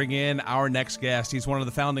to bring in our next guest. He's one of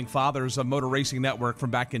the founding fathers of Motor Racing Network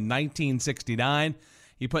from back in 1969.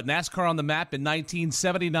 He put NASCAR on the map in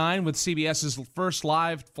 1979 with CBS's first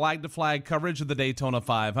live flag-to-flag coverage of the Daytona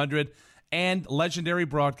 500, and legendary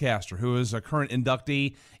broadcaster who is a current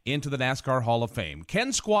inductee into the NASCAR Hall of Fame.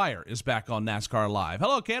 Ken Squire is back on NASCAR Live.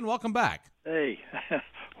 Hello, Ken. Welcome back. Hey,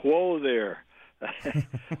 whoa there.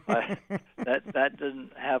 That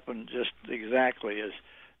didn't happen just exactly as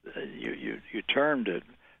you termed it,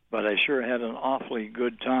 but I sure had an awfully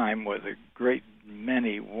good time with a great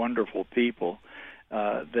many wonderful people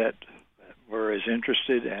that were as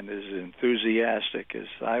interested and as enthusiastic as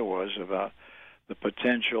I was about the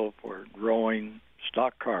potential for growing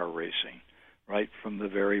stock car racing right from the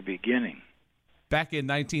very beginning. Back in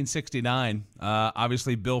 1969,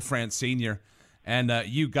 obviously Bill France Sr. and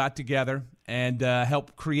you got together and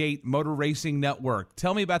helped create Motor Racing Network.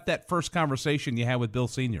 Tell me about that first conversation you had with Bill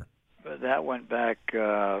Sr. That went back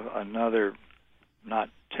another, not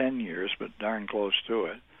 10 years, but darn close to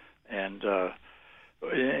it. And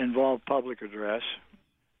it involved public address.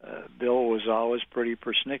 Bill was always pretty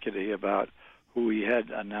persnickety about who he had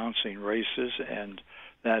announcing races, and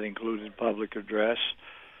that included public address.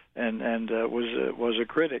 And was a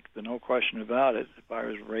critic, no question about it, as far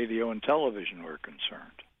as radio and television were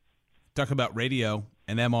concerned. Talk about radio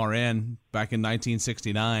and MRN back in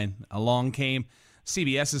 1969. Along came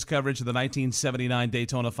CBS's coverage of the 1979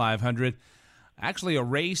 Daytona 500. Actually, a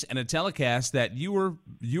race and a telecast that you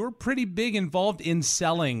were pretty big involved in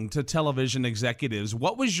selling to television executives.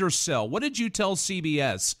 What was your sell? What did you tell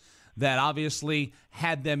CBS that obviously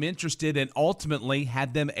had them interested and ultimately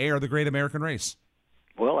had them air the Great American Race?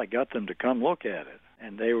 Well, I got them to come look at it,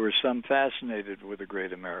 and they were some fascinated with the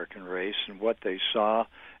Great American Race and what they saw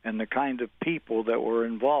and the kind of people that were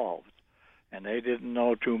involved. And they didn't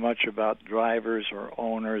know too much about drivers or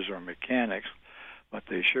owners or mechanics, but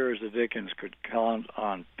they sure as the dickens could count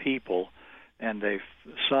on people, and they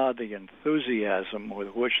saw the enthusiasm with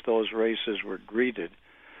which those races were greeted.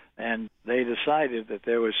 And they decided that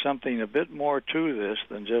there was something a bit more to this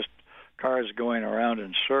than just cars going around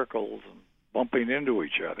in circles and bumping into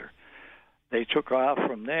each other. They took off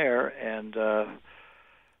from there, and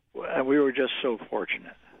we were just so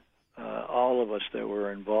fortunate. All of us that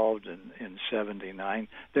were involved in 79.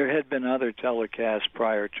 There had been other telecasts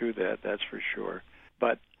prior to that, that's for sure.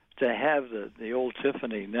 But to have the old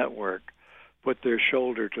Tiffany network put their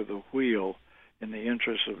shoulder to the wheel in the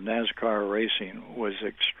interest of NASCAR racing was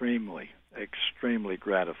extremely, extremely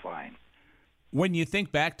gratifying. When you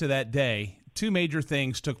think back to that day, two major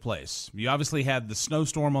things took place. You obviously had the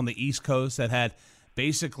snowstorm on the East Coast that had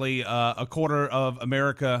basically a quarter of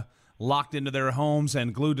America locked into their homes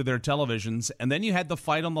and glued to their televisions. And then you had the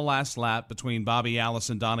fight on the last lap between Bobby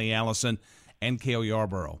Allison, Donnie Allison, and Cale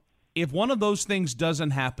Yarborough. If one of those things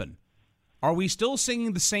doesn't happen, are we still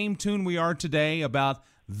singing the same tune we are today about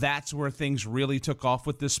that's where things really took off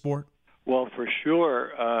with this sport? Well, for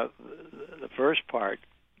sure, the first part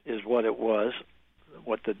is what it was,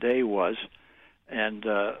 what the day was, and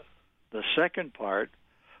the second part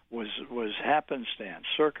was happenstance,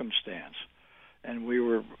 circumstance, and we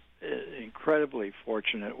were incredibly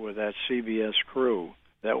fortunate with that CBS crew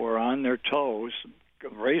that were on their toes. The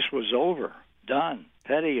race was over, done.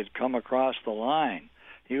 Petty had come across the line.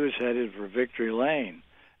 He was headed for victory lane.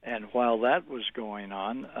 And while that was going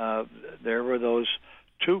on, there were those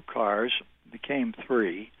two cars, became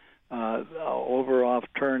three, over off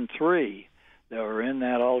turn 3 that were in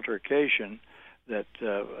that altercation that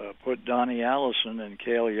put Donnie Allison and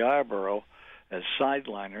Cale Yarborough as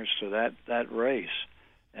sideliners to that race.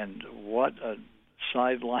 And what a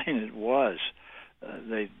sideline it was.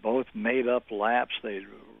 They both made up laps. They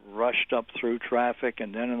rushed up through traffic,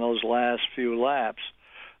 and then in those last few laps,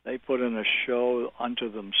 they put in a show unto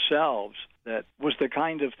themselves that was the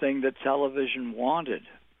kind of thing that television wanted.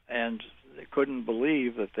 And they couldn't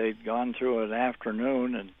believe that they'd gone through an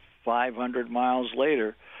afternoon, and 500 miles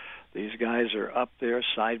later, these guys are up there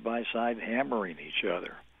side by side hammering each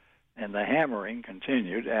other. And the hammering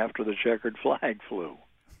continued after the checkered flag flew.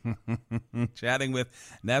 Chatting with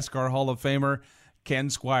NASCAR Hall of Famer Ken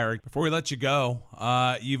Squire. Before we let you go,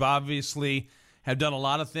 you've obviously have done a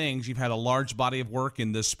lot of things. You've had a large body of work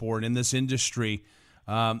in this sport, in this industry,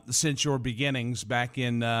 since your beginnings back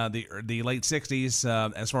in the late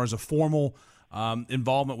 60s, as far as a formal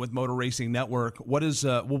involvement with Motor Racing Network. What does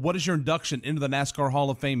your induction into the NASCAR Hall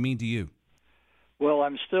of Fame mean to you? Well,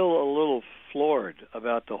 I'm still a little floored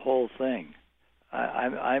about the whole thing.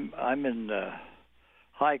 I'm in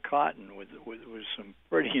high cotton with some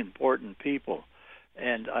pretty important people,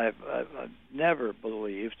 and I've never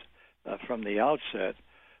believed from the outset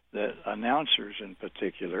that announcers in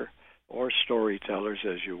particular, or storytellers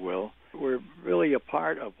as you will, were really a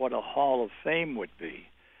part of what a Hall of Fame would be.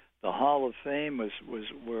 The Hall of Fame was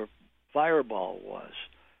where Fireball was,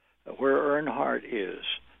 where Earnhardt is.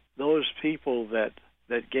 Those people that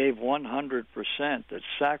gave 100%, that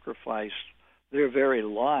sacrificed their very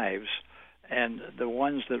lives, and the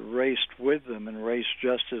ones that raced with them and raced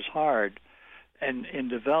just as hard, and in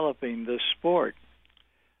developing this sport.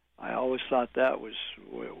 I always thought that was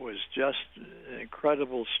just an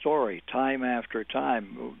incredible story, time after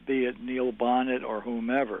time, be it Neil Bonnet or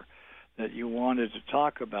whomever, that you wanted to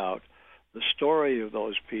talk about the story of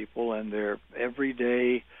those people and their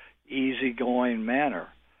everyday, easygoing manner.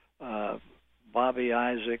 Bobby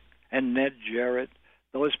Isaac and Ned Jarrett,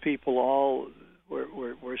 those people all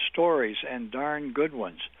were stories, and darn good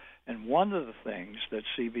ones. And one of the things that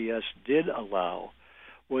CBS did allow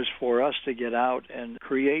was for us to get out and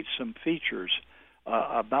create some features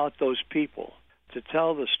about those people, to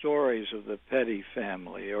tell the stories of the Petty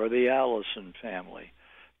family or the Allison family,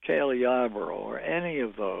 Cale Yarborough, or any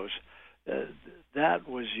of those. That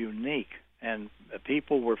was unique, and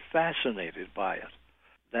people were fascinated by it.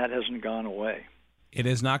 That hasn't gone away. It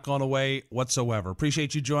has not gone away whatsoever.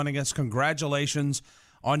 Appreciate you joining us. Congratulations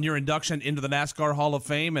on your induction into the NASCAR Hall of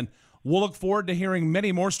Fame, and we'll look forward to hearing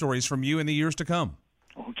many more stories from you in the years to come.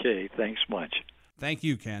 Okay, thanks much. Thank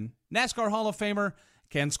you, Ken. NASCAR Hall of Famer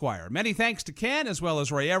Ken Squire. Many thanks to Ken, as well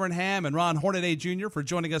as Ray Ehrenham and Ron Hornaday Jr. for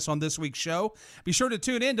joining us on this week's show. Be sure to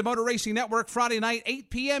tune in to Motor Racing Network Friday night, 8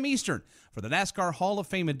 p.m. Eastern, for the NASCAR Hall of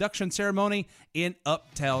Fame induction ceremony in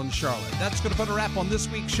Uptown Charlotte. That's going to put a wrap on this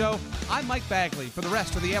week's show. I'm Mike Bagley. For the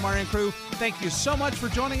rest of the MRN crew, thank you so much for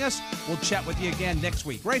joining us. We'll chat with you again next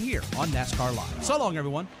week, right here on NASCAR Live. So long,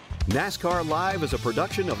 everyone. NASCAR Live is a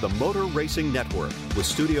production of the Motor Racing Network with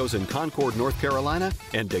studios in Concord, North Carolina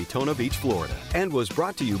and Daytona Beach, Florida, and was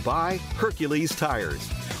brought to you by Hercules Tires.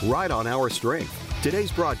 Ride on our strength.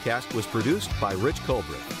 Today's broadcast was produced by Rich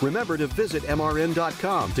Culbreth. Remember to visit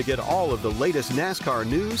MRN.com to get all of the latest NASCAR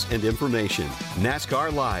news and information.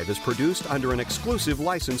 NASCAR Live is produced under an exclusive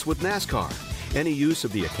license with NASCAR. Any use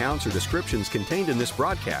of the accounts or descriptions contained in this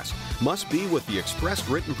broadcast must be with the express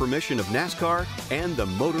written permission of NASCAR and the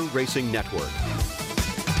Motor Racing Network.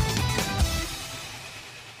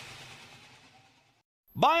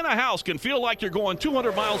 Buying a house can feel like you're going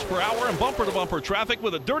 200 miles per hour in bumper-to-bumper traffic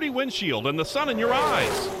with a dirty windshield and the sun in your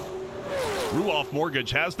eyes. Ruoff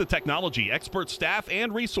Mortgage has the technology, expert staff,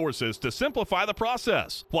 and resources to simplify the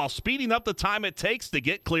process while speeding up the time it takes to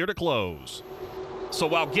get clear to close. So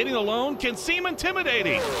while getting a loan can seem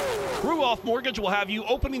intimidating, Ruoff Mortgage will have you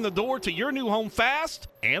opening the door to your new home fast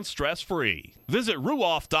and stress-free. Visit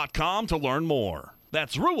ruoff.com to learn more.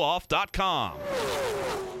 That's ruoff.com.